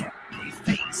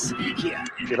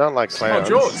 If you don't like clowns,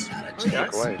 Jaws.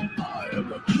 walk away.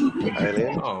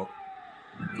 Alien. Oh.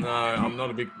 No, I'm not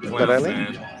a big that clown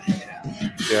Alien? fan.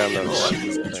 Yeah, I'm not. Oh, that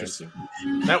was interesting.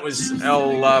 That was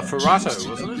El Ferrato,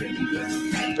 wasn't it?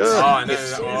 Oh, I know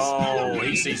that. Oh,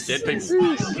 he sees dead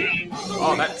people.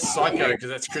 Oh, that's Psycho because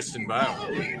that's Kristen Bale.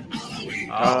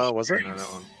 Oh, was it? I know that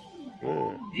one.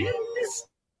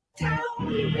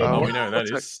 Oh, we know that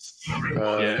is.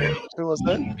 Yeah. Who was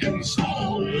that?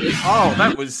 Oh,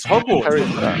 that was Hogwarts. Harry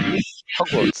Potter.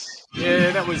 Hogwarts.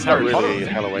 Yeah, that was Not Harry really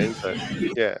Potter. Halloween, but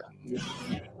yeah.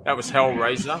 That was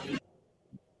Hellraiser.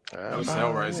 That was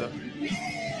Hellraiser.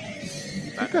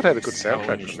 That had a good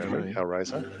soundtrack from memory,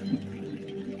 Hellraiser.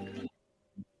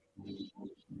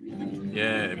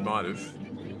 Yeah, it might have.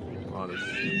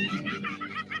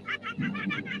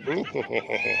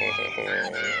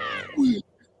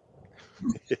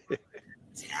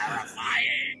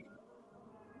 Terrifying.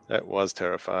 That was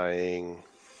terrifying.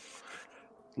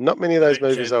 Not many of those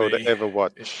movies I would ever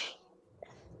watch.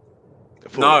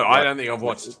 No, I don't think I've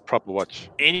watched proper watch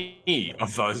any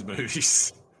of those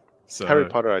movies. So Harry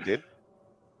Potter, I did,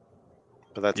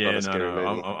 but that's not a scary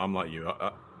movie. I'm like you.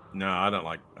 No,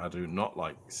 I do not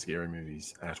like scary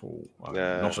movies at all. I'm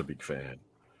Nah. not a big fan.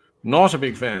 Not a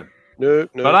big fan. No,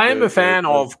 but I am a fan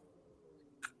of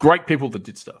great people that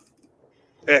did stuff.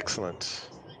 Excellent.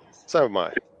 So am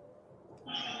I.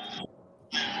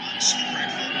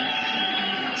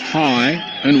 Hi,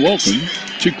 and welcome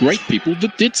to Great People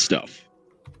That Did Stuff.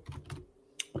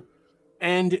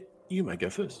 And you may go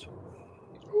first.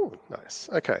 Ooh, nice.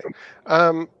 Okay.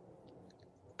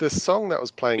 The song that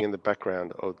was playing in the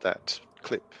background of that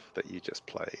clip that you just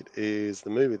played is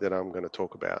the movie that I'm going to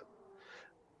talk about.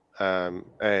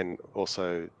 And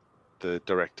also the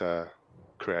director,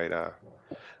 creator,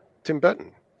 Tim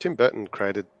Burton. Tim Burton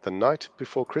created The Night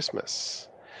Before Christmas.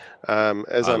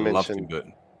 As I mentioned, love Tim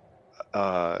Burton.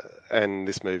 And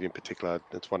this movie in particular,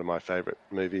 it's one of my favorite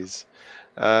movies.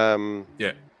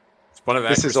 Yeah, it's one of our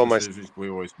this Christmas is almost movies. We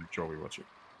always make sure we watch it.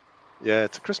 Yeah,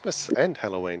 it's a Christmas and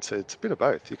Halloween, so it's a bit of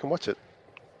both. You can watch it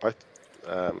both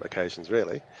occasions,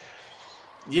 really.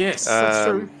 Yes, that's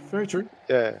true. Very true.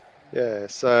 Yeah.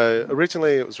 So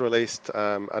originally it was released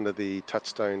under the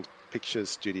Touchstone Pictures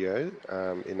studio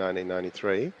in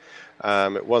 1993.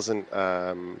 It wasn't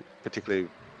particularly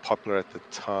popular at the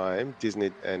time.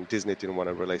 Disney didn't want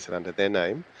to release it under their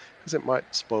name because it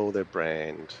might spoil their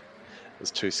brand. It was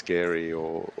too scary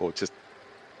or just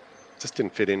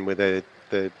didn't fit in with the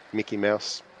Mickey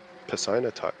Mouse persona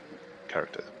type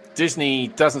character. Disney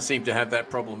doesn't seem to have that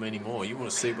problem anymore. You want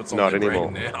to see what's on Not their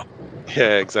anymore. brand now.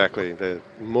 Yeah, exactly. They're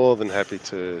more than happy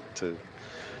to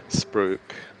spruik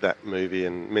that movie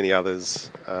and many others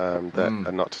that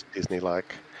are not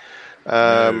Disney-like.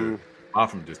 Far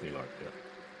from Disney-like,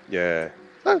 yeah.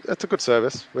 No, that's a good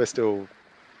service. We're still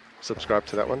subscribed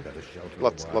to that one.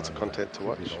 Lots of content to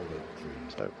watch.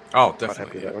 So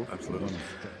definitely. That one. Absolutely.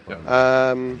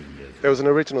 There was an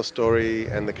original story,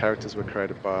 and the characters were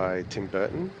created by Tim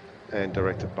Burton and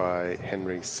directed by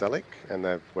Henry Selick, and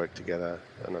they've worked together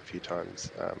a few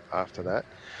times after that.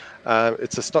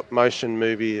 It's a stop-motion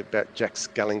movie about Jack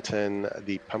Skellington,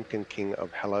 the Pumpkin King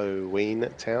of Halloween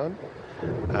Town,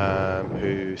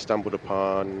 who stumbled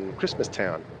upon Christmas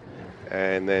Town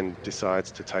and then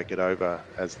decides to take it over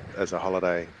as a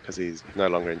holiday because he's no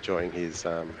longer enjoying his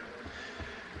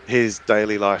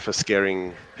daily life of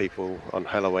scaring people on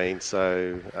Halloween.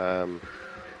 So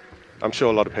I'm sure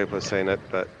a lot of people have seen it,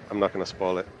 but I'm not going to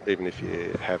spoil it, even if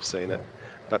you have seen it.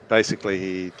 But basically,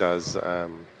 he does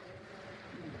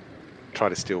try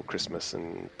to steal Christmas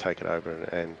and take it over,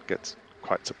 and gets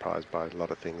quite surprised by a lot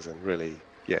of things, and really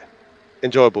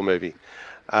enjoyable movie.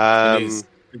 It is.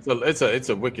 It's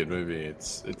a wicked movie.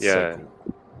 It's so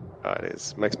cool. Oh, it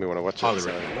is. Makes me want to watch it.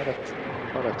 So might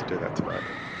have to do that tonight.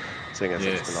 Seeing as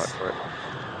it's the night for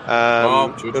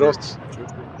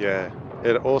it.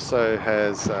 It also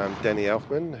has Danny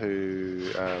Elfman,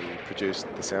 who produced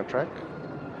the soundtrack.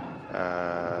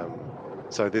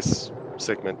 So this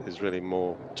segment is really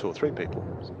more 2 or 3 people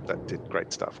that did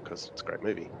great stuff because it's a great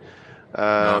movie.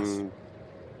 Nice.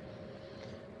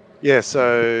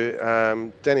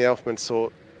 So Danny Elfman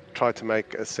tried to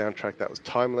make a soundtrack that was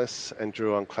timeless and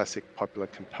drew on classic popular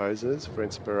composers for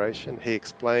inspiration. He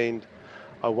explained,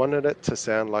 "I wanted it to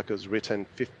sound like it was written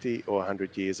 50 or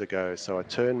 100 years ago, so I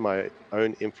turned it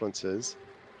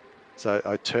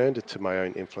to my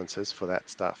own influences for that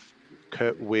stuff.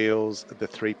 Kurt Weill's The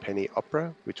Threepenny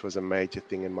Opera, which was a major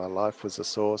thing in my life, was a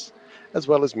source, as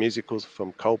well as musicals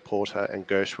from Cole Porter and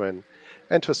Gershwin,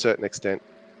 and to a certain extent,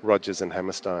 Rodgers and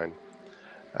Hammerstein."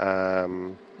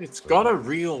 It's got a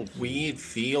real weird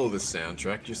feel, the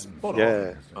soundtrack. Just spot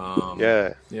on.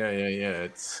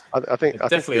 It's I think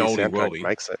definitely the oldie soundtrack worldy.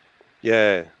 makes it.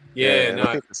 No,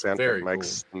 I think the soundtrack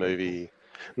makes the movie.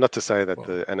 Not to say that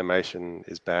the animation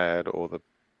is bad or the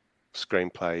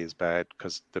screenplay is bad,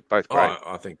 because they're both great.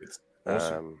 I think it's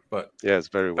awesome. It's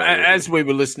very well. As we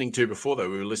were listening to before, though,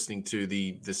 we were listening to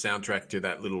the soundtrack to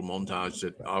that little montage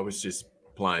that I was just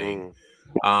playing.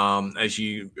 As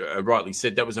you rightly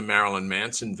said, that was a Marilyn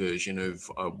Manson version of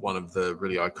one of the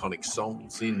really iconic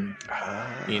songs in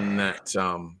that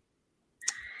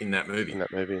movie.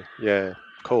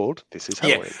 Called "This Is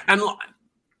Halloween."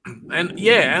 And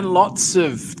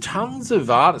tons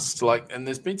of artists, and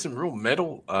there's been some real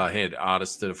metal head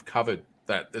artists that have covered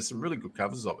that. There's some really good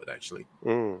covers of it, actually,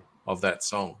 of that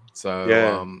song. So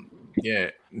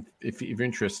if you're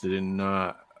interested in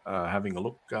having a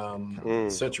look,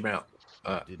 search them out.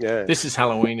 This Is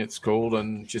Halloween, it's called,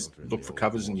 and just look for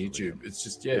covers on YouTube. It's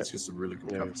just it's just a really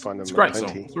good cover. It's a great song.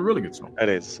 It's a really good song. It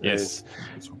is. Yes.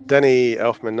 Danny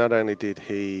Elfman, not only did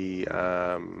he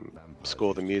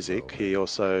score the music, he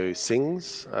also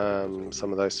sings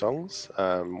some of those songs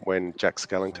when Jack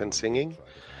Skellington's singing,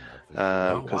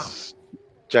 because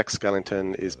Jack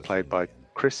Skellington is played by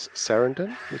Chris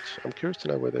Sarandon, which I'm curious to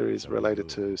know whether he's related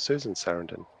to Susan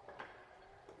Sarandon.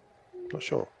 Not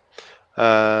sure.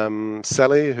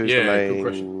 Sally, who's the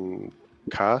main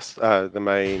cast, the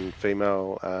main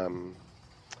female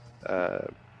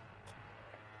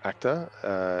actor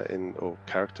or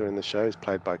character in the show, is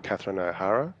played by Catherine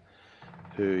O'Hara,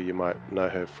 who you might know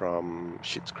her from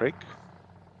Schitt's Creek.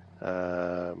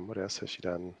 What else has she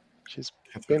done? She's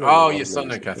been. Yes, I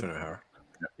know Catherine O'Hara.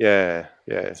 Yeah.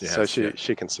 So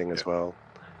she can sing as well.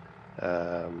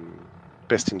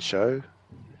 Best in Show.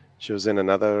 She was in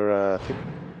another, I think,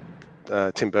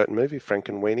 Tim Burton movie,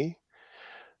 Frankenweenie.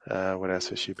 What else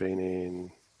has she been in?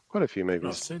 Quite a few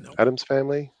movies. Addams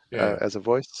Family as a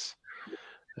voice.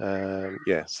 So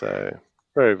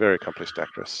very, very accomplished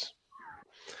actress.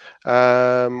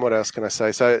 What else can I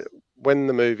say? So when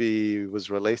the movie was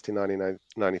released in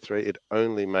 1993, it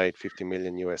only made $50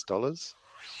 million,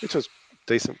 which was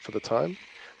decent for the time.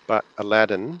 But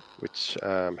Aladdin, which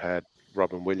had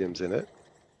Robin Williams in it,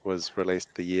 was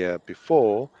released the year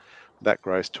before. That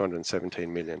grossed $217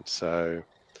 million. So,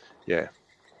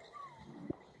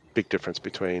 big difference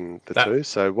between the two.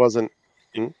 So it wasn't.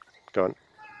 Go on.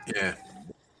 Yeah.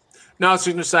 No, I was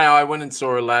going to say I went and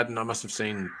saw Aladdin. I must have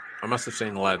seen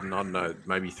Aladdin. I don't know,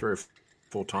 maybe 3 or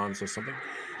 4 times or something.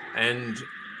 And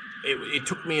it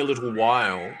took me a little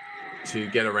while to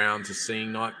get around to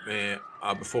seeing Nightmare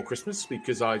Before Christmas,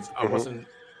 because I wasn't.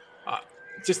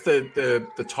 Just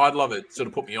the title of it sort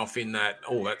of put me off in that,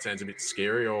 that sounds a bit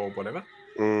scary or whatever.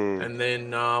 And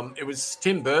then it was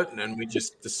Tim Burton, and we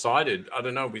just decided,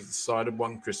 we decided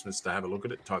one Christmas to have a look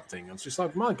at it type thing. I was just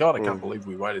like, my God, I can't believe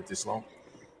we waited this long.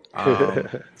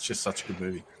 It's just such a good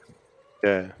movie.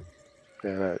 Yeah,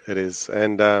 no, it is.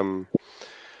 And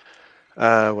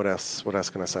what else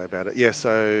can I say about it? Yeah,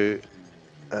 so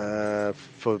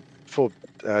for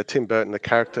Tim Burton, the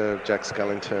character of Jack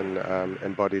Skellington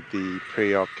embodied the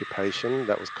preoccupation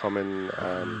that was common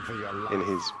in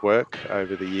his work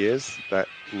over the years, that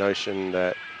notion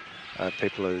that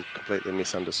people are completely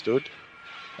misunderstood.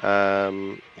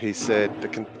 He said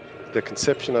the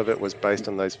conception of it was based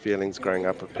on those feelings growing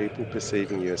up of people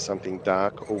perceiving you as something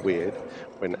dark or weird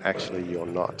when actually you're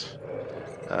not.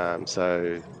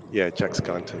 Jack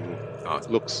Skellington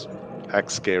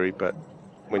acts scary, but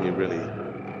when you really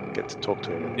get to talk to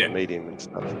him and meet him and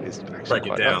stuff, is actually break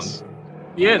it down. Nice.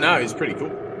 Yeah, no, he's pretty cool.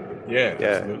 Yeah,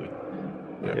 absolutely.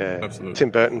 Yeah, absolutely. Tim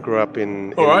Burton grew up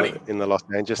in the Los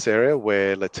Angeles area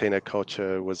where Latino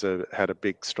culture had a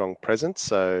big, strong presence.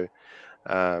 So,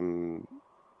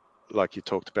 like you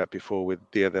talked about before with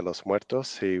Dia de los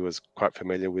Muertos, he was quite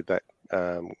familiar with that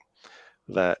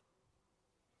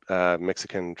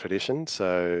Mexican tradition.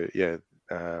 So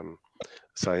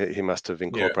so he must have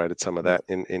incorporated some of that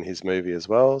in his movie as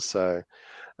well. So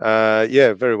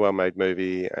very well made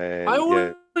movie. And I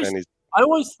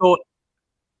always thought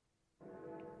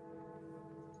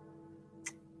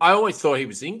he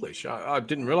was English. I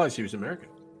didn't realize he was American.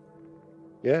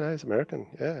 Yeah, no, he's American.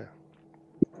 Yeah.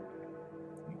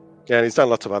 Yeah, and he's done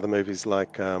lots of other movies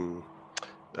like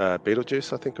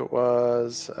Beetlejuice, I think it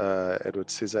was, Edward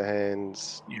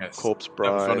Scissorhands, Corpse Bride.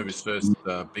 That was one of his first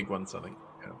big ones, I think.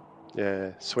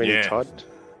 Yeah, Sweeney Todd,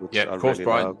 which I Corpse really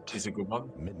Bride loved. is a good one.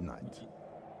 Midnight.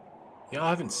 Yeah, I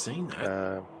haven't seen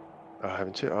that.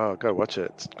 Haven't you? Oh, go watch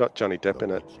it. It's got Johnny Depp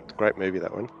in it. Great movie,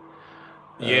 that one.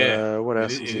 Yeah. What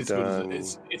else has he done?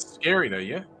 It's scary though,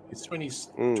 yeah? It's Sweeney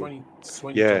Todd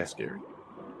scary.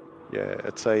 Yeah,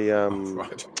 it's a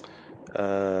right.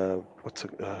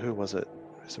 Who was it?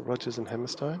 Is it Rodgers and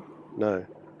Hammerstein? No.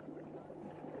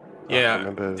 Yeah. I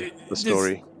remember the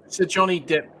story. So Johnny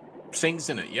Depp sings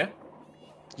in it, yeah?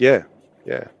 Yeah.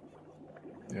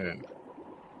 And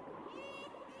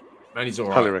he's all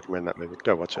right. Highly recommend that movie.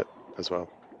 Go watch it as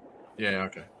well. Yeah,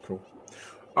 okay, cool.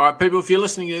 All right, people, if you're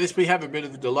listening to this, we have a bit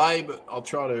of a delay, but I'll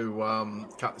try to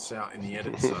cut this out in the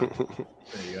edit. So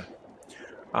there you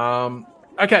go.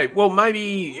 Okay, well,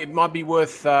 maybe it might be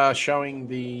worth showing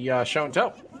the show and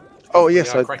tell. Oh,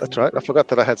 yes, that's right. I forgot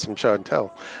that I had some show and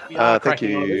tell. Thank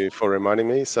you for reminding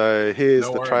me. So here's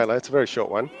the trailer. It's a very short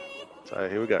one. So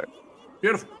here we go.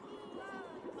 Beautiful.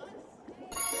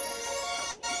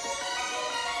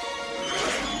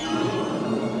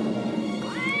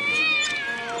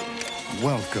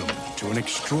 Welcome to an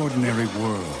extraordinary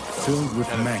world filled with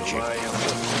magic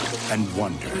and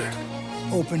wonder.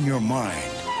 Open your mind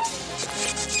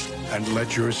and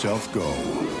let yourself go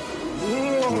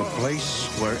to a place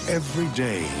where every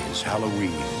day is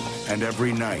Halloween and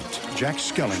every night Jack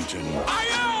Skellington I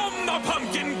am the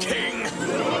Pumpkin King!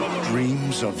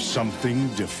 dreams of something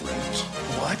different.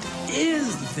 What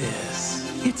is this?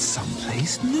 It's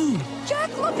someplace new. Jack,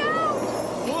 look out!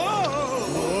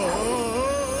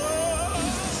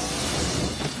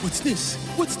 What's this?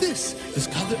 What's this? There's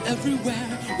color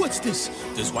everywhere. What's this?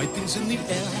 There's white things in the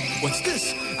air. What's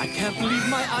this? I can't believe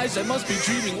my eyes. I must be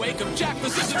dreaming. Wake up, Jack.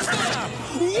 This isn't fair.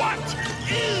 What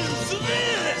is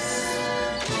this?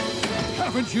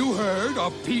 Haven't you heard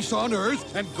of peace on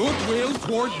earth and goodwill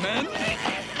toward men?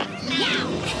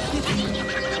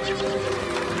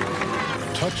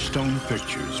 Touchstone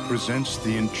Pictures presents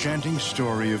the enchanting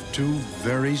story of two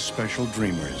very special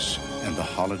dreamers and the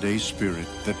holiday spirit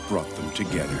that brought them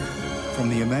together. From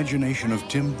the imagination of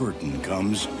Tim Burton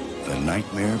comes The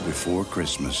Nightmare Before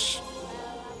Christmas.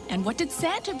 And what did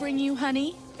Santa bring you,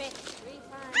 honey?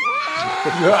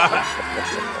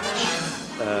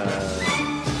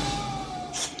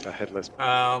 A headless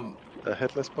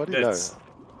body? No.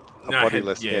 A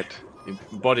bodiless head.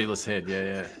 Bodiless head,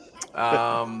 yeah.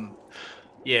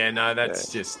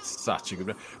 That's just such a good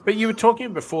one. But you were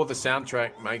talking before the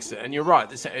soundtrack makes it, and you're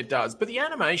right, it does. But the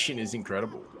animation is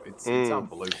incredible. It's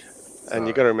unbelievable. And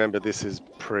you got to remember, this is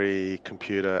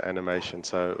pre-computer animation,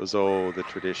 so it was all the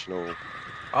traditional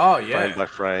frame by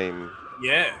frame.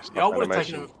 Yeah, it would have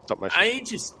taken them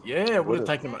ages. Yeah, it would have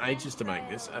taken them ages to make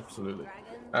this. Absolutely.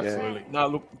 Yeah. No,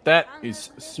 look, that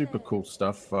is super cool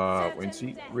stuff,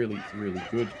 Wency. Really, really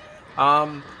good.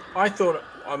 I thought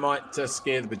I might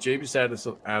scare the bejeebus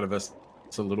out of us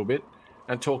a little bit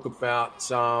and talk about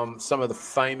some of the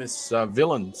famous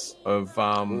villains of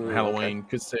Halloween,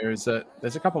 because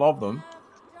there's a couple of them.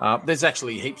 There's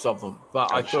actually heaps of them,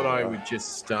 but I thought I would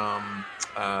just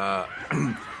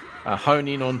hone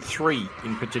in on three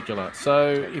in particular.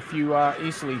 So if you are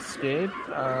easily scared,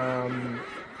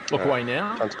 look away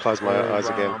now. Time to close my eyes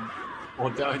again. Or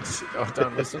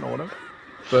don't listen or whatever.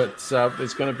 But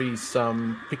there's going to be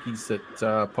some pickies that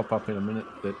pop up in a minute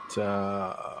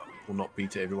that will not be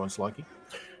to everyone's liking.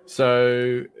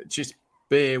 So just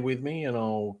bear with me and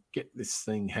I'll get this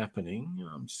thing happening.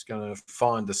 I'm just going to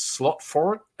find a slot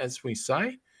for it, as we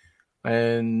say.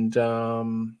 And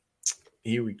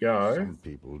here we go. Some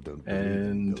people don't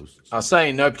and I'll say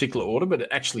in no particular order, but it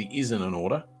actually is in an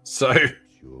order. So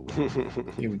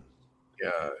here we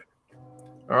go.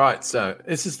 All right, so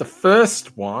this is the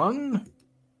first one.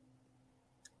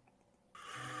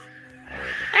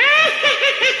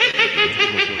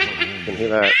 You can hear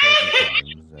that.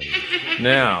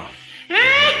 Now.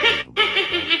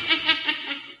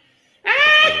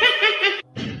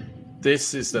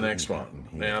 This is the next one.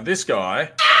 Now, this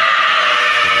guy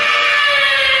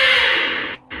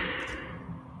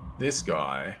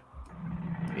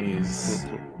is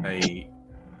a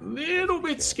little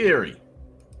bit scary.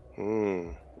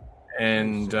 And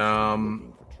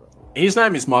his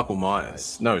name is Michael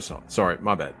Myers. No, it's not. Sorry,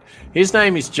 my bad. His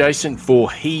name is Jason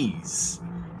Voorhees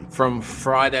from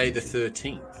Friday the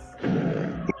 13th.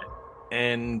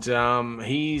 And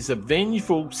he's a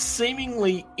vengeful,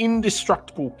 seemingly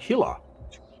indestructible killer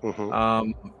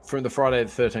from the Friday the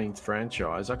 13th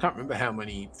franchise. I can't remember how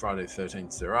many Friday the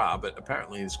 13th there are, but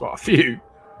apparently there's quite a few.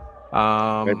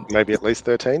 Maybe at least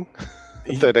 13?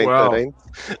 13.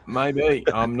 Maybe.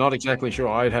 I'm not exactly sure.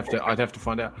 I'd have to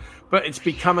find out. But it's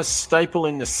become a staple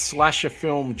in the slasher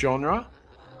film genre.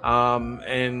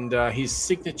 And his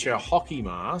signature hockey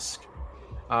mask,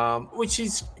 which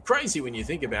is crazy when you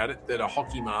think about it, that a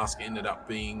hockey mask ended up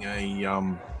being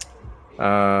a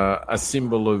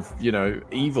symbol of,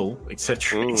 evil,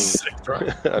 etc.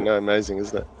 I know, amazing,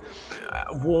 isn't it?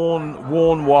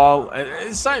 Worn while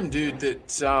same dude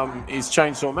that is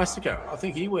Chainsaw Massacre. I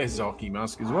think he wears a hockey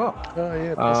mask as well. Oh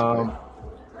yeah, possibly.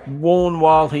 Worn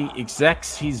while he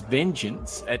exacts his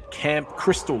vengeance at Camp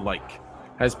Crystal Lake,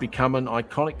 has become an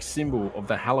iconic symbol of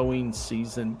the Halloween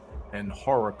season and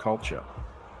horror culture,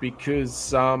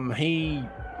 because he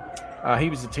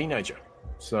was a teenager.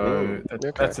 So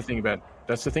that's the thing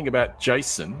about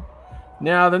Jason.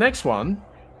 Now the next one.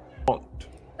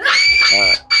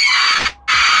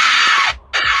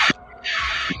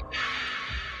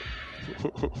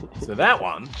 So that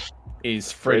one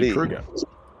is Freddy Krueger.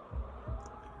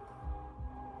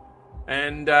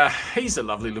 And he's a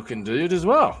lovely looking dude as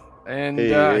well. And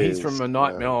he's from A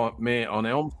Nightmare on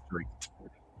Elm Street.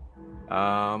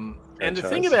 And the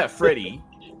thing about Freddy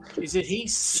is that he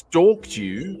stalked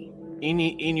you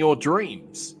in your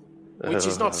dreams, which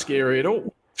is not scary at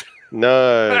all.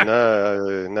 No,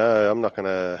 I'm not going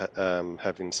to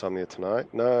have insomnia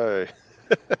tonight. No.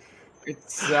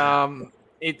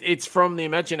 It's from the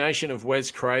imagination of Wes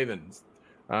Craven.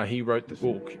 He wrote the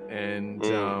book, and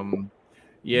I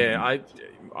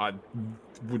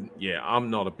wouldn't. Yeah, I'm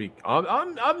not a big.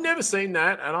 I've never seen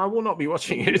that, and I will not be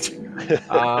watching it.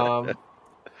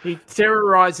 He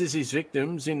terrorizes his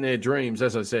victims in their dreams,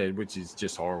 as I said, which is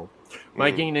just horrible,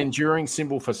 making an enduring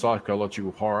symbol for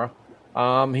psychological horror.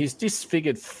 His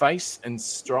disfigured face and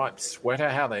striped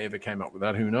sweater, how they ever came up with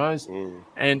that, who knows,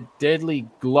 and deadly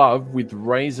glove with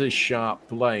razor-sharp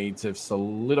blades have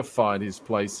solidified his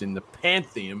place in the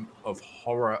pantheon of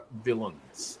horror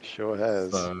villains. Sure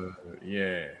has.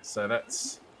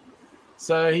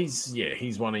 So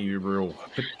he's one of your real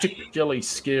particularly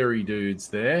scary dudes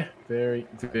there. Very,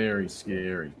 very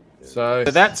scary. So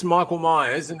that's Michael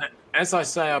Myers, and as I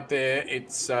say up there,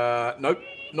 it's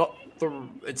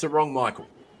it's a wrong Michael.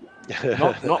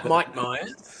 Not Mike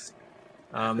Myers.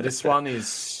 This one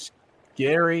is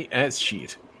scary as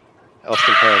shit.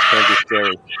 Austin Powers can be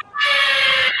scary.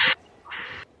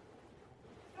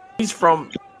 He's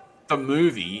from the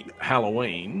movie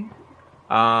Halloween.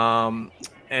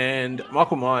 And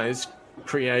Michael Myers,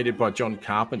 created by John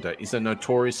Carpenter, is a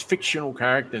notorious fictional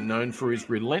character known for his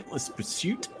relentless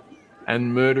pursuit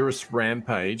and murderous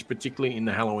rampage, particularly in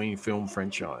the Halloween film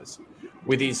franchise.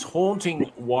 With his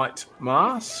haunting white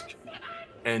mask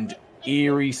and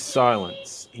eerie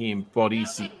silence, he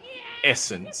embodies the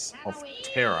essence of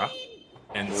terror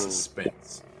and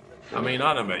suspense. I mean,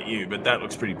 I don't know about you, but that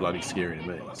looks pretty bloody scary to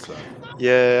me. So.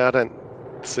 Yeah, I don't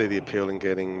see the appeal in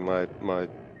getting my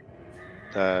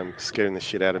scaring the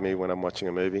shit out of me when I'm watching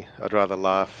a movie. I'd rather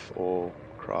laugh or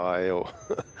cry or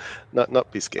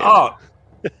not be scared. Oh,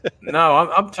 no,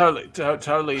 I'm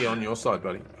totally on your side,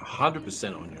 buddy.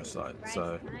 100% on your side.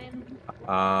 So,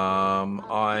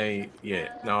 I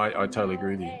totally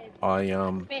agree with you. I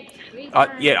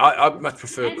much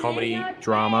prefer comedy,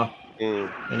 drama,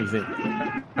 anything.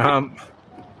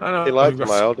 I know, Elijah,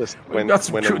 my eldest, went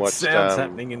and watched. Sounds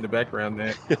happening in the background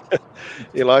there.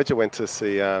 Elijah went to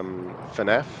see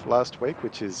FNAF last week,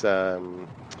 which is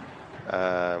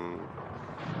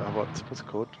what's it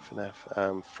called? FNAF.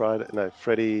 Friday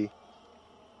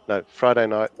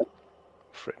night.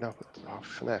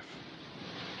 FNAF.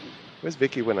 Where's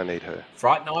Vicky when I need her?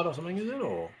 Fright Night or something, is it?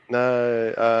 Or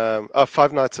no?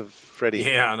 Five Nights of Freddy.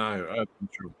 Yeah, I know.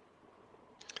 True.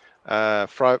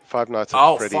 Five Nights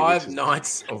of Freddy. Five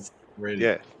Nights of Freddy.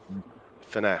 Yeah,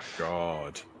 FNAF.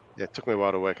 God. Yeah, it took me a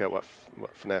while to work out what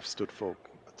FNAF stood for.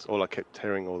 That's all I kept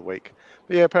hearing all week.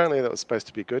 But yeah, apparently that was supposed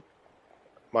to be good.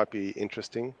 Might be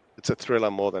interesting. It's a thriller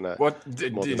more than a.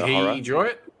 Did he horror. Enjoy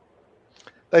it?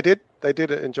 They did. They did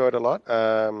enjoy it a lot.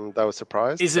 They were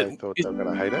surprised. They thought they were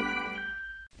going to hate it.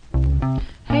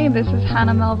 Hey, this is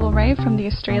Hannah Melville Ray from the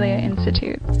Australia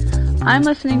Institute. I'm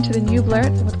listening to the New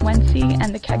Blurt with Wency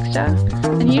and the Kegster,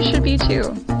 and you should be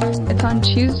too. It's on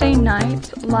Tuesday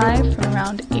nights, live from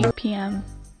around 8 p.m.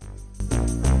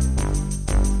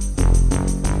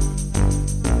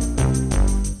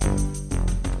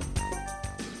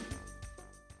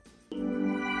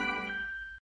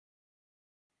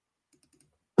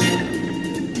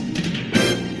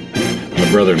 My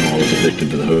brother-in-law was addicted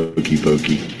to the hokey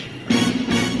pokey.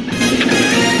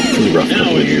 It was a rough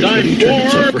couple of years, but he turned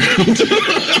himself around.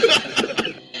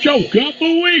 Joke up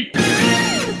a week.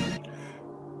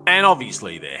 And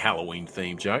obviously they're Halloween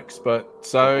themed jokes, but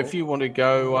so if you want to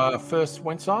go first,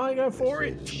 Wency, go for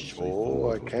it.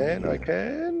 Sure, I can.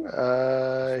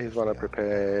 Here's one I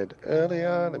prepared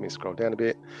earlier. Let me scroll down a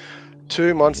bit.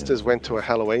 Two monsters went to a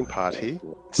Halloween party.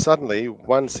 Suddenly,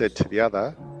 one said to the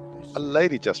other, "A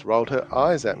lady just rolled her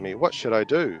eyes at me. What should I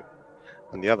do?"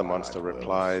 And the other monster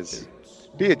replies,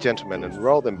 "Be a gentleman and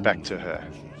roll them back to her."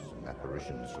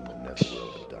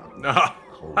 No.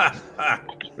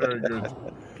 Very good.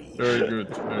 Very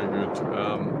good.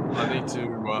 I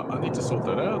need to sort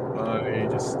that out.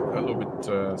 Just a little bit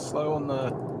slow on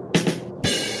the.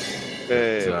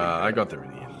 I got there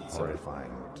in the end. So.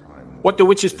 What do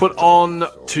witches put on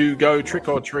to go trick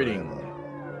or treating?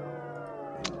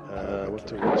 What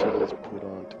do witches put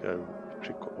on to go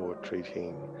trick or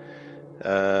treating?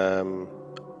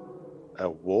 A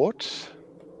wart?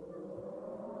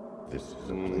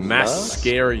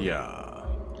 Mascaria.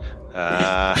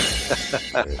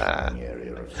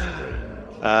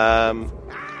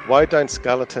 Why don't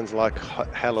skeletons like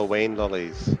Halloween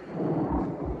lollies?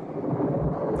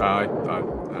 I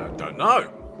don't know.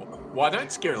 Why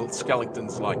don't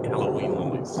skeletons like Halloween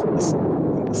lollies?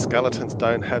 The skeletons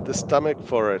don't have the stomach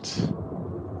for it.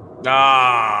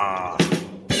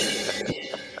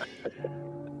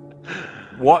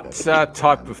 What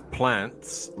type of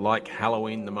plants like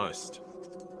Halloween the most?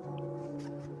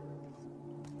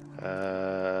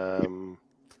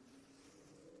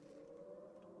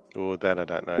 Oh, that I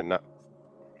don't know. No.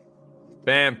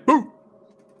 Bamboo.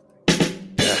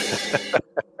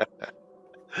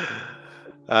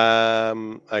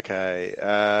 Okay.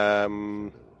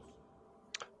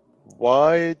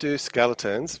 Why do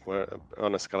skeletons? We're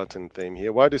on a skeleton theme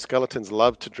here. Why do skeletons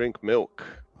love to drink milk?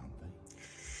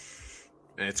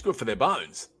 It's good for their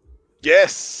bones.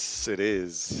 Yes, it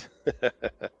is.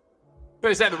 But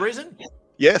is that the reason?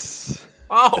 Yes.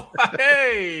 Oh,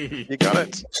 hey! You got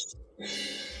it.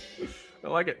 I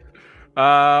like it.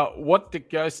 What do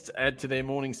ghosts add to their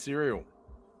morning cereal?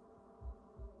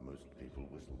 Most people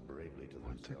whistle bravely to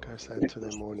what do ghosts add to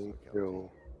their morning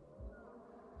cereal?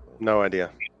 No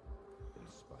idea.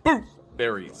 Boom!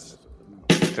 Berries.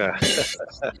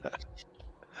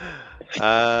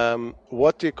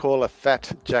 What do you call a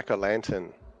fat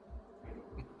jack-o'-lantern?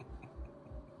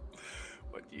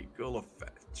 What do you call a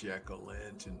fat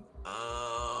jack-o'-lantern?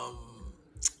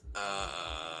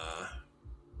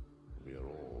 We are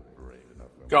all brave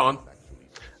enough. Go on.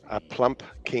 A plump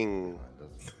king.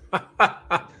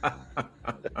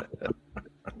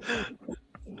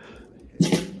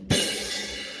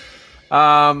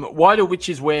 Why do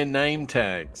witches wear name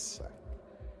tags?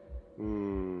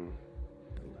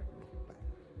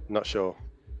 Not sure.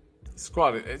 It's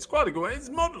quite a good one. It's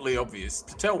moderately obvious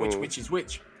to tell which witch is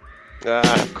which.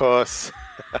 Of course.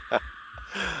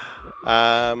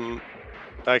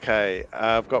 Okay,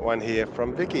 I've got one here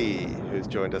from Vicky, who's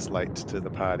joined us late to the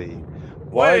party.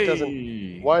 Why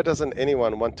doesn't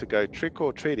anyone want to go trick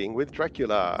or treating with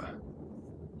Dracula?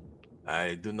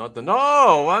 I do not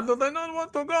know. Why do they not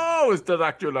want to go with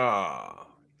Dracula?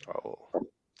 Oh,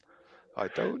 I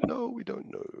don't know. We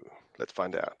don't know. Let's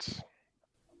find out.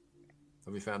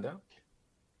 Have we found out?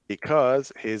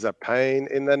 Because he's a pain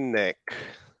in the neck.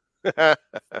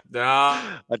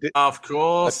 Of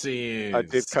course he is. I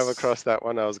did come across that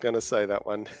one. I was going to say that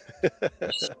one.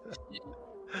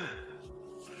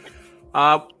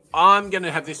 I'm going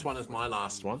to have this one as my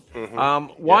last one.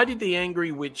 Why did the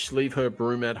angry witch leave her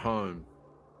broom at home?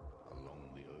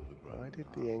 Why did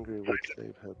the angry witch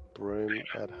leave her broom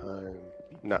at home?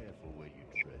 No.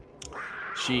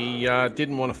 She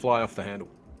didn't want to fly off the handle.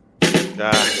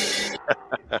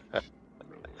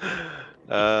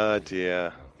 Oh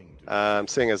dear.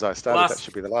 Seeing as I started, that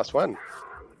should be the last one.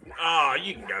 Oh,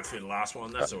 you can go through the last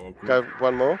one. That's all. Go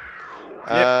one more.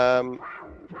 Yep.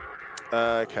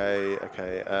 Okay.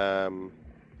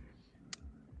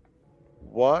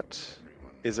 What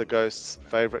is a ghost's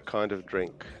favorite kind of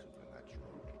drink?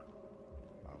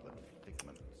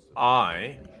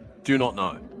 I do not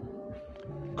know.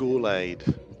 Kool-Aid.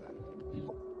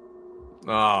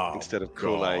 Oh, instead of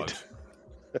Kool-Aid.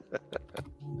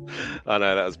 I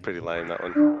know, that was pretty lame, that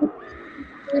one.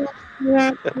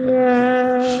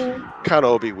 Can't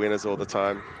all be winners all the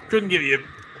time. Couldn't give you...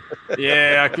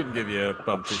 Yeah, I couldn't give you a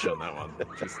bum fish on that one.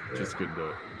 Just couldn't do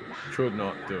it. Could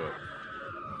not do it.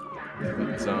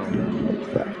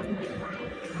 But,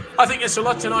 I think it's a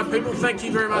lot tonight, people. Thank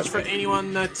you very much for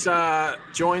anyone that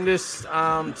joined us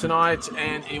tonight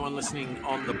and anyone listening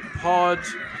on the pod.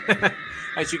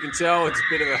 As you can tell, it's a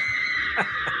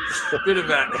bit of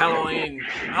a Halloween.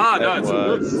 No, it's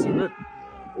all good. It's all good.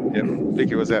 Yep,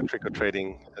 Vicky was out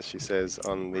trick-or-treating, as she says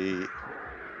on the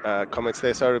comments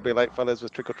there. Sorry to be late, fellas,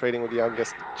 with trick-or-treating with the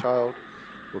youngest child.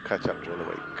 We'll catch up during the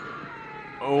week.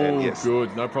 Oh, yes.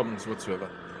 Good. No problems whatsoever.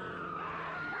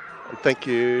 And thank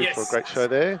you for a great show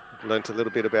there. Learned a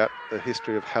little bit about the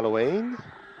history of Halloween.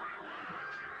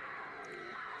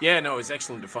 Yeah, no, it's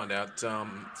excellent to find out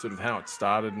sort of how it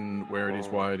started and where it is,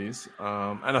 why it is.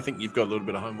 And I think you've got a little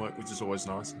bit of homework, which is always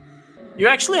nice. You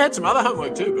actually had some other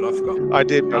homework too, but I forgot. I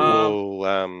did, but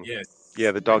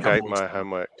the dog ate my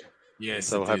homework. Yes,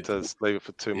 so we'll have to leave it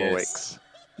for 2 more weeks.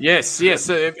 Yes.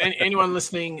 So if anyone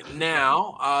listening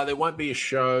now, there won't be a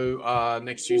show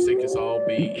next Tuesday because I'll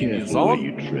be in New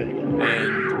Zealand.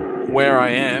 And where I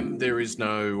am, there is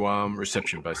no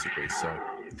reception, basically. So,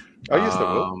 yes, there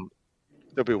will.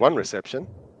 There'll be one reception.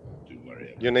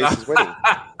 Your niece's wedding.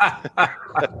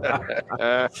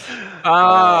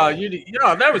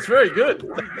 That was very good.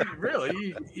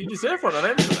 You deserve one of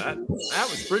them for that. That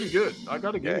was pretty good. I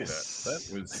got to give you that.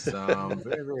 That was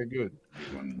very, very good.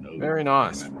 Very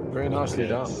nice. Very nicely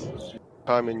done.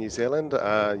 Time in New Zealand,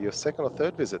 your second or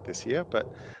third visit this year, but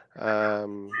have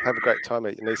a great time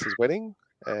at your niece's wedding.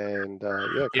 And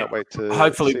can't wait to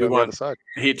hopefully see we you on won't the other side.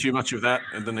 hear too much of that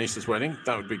at the niece's wedding.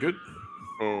 That would be good.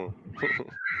 No,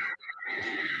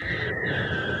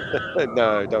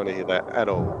 don't want to hear that at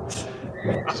all.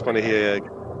 Just want to hear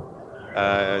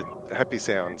happy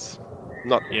sounds,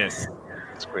 not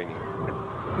screaming.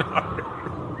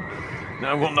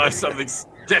 No, we'll know something's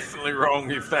definitely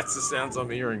wrong if that's the sounds I'm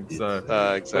hearing. So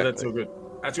exactly. So that's all good.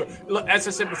 That's good. Look, as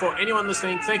I said before, anyone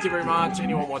listening, thank you very much.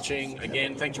 Anyone watching,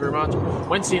 again, thank you very much.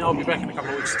 Wednesday, I'll be back in a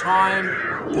couple of weeks' time.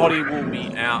 Potty will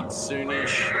be out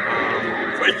soonish.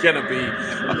 We're going to be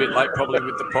a bit late probably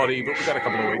with the potty, but we've got a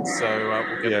couple of weeks, so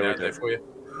we'll get it out there for you.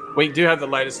 We do have the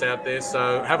latest out there,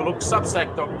 so have a look.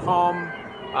 Substack.com,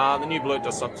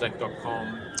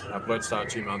 thenewblurt.substack.com,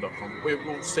 blurtstar@gmail.com. We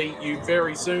will see you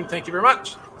very soon. Thank you very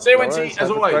much. See you Wednesday,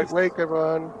 as always. Have a great week,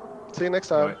 everyone. See you next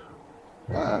time.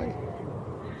 Bye.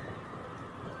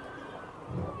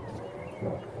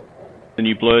 The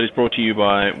New Blurt is brought to you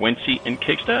by Wency and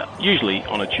Kegster, usually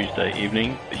on a Tuesday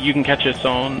evening. You can catch us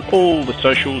on all the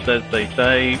socials, as they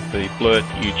say, the Blurt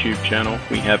YouTube channel.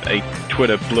 We have a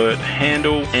Twitter Blurt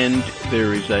handle, and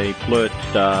there is a Blurt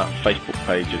Star Facebook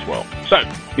page as well. So,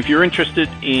 if you're interested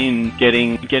in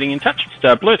getting in touch, it's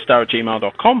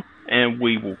blurtstar@gmail.com, and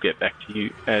we will get back to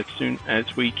you as soon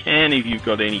as we can if you've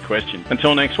got any questions.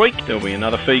 Until next week, there'll be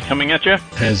another feed coming at you.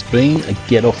 Has been a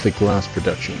Get Off the Glass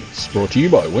production, brought to you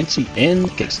by Wency and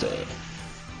Kegster.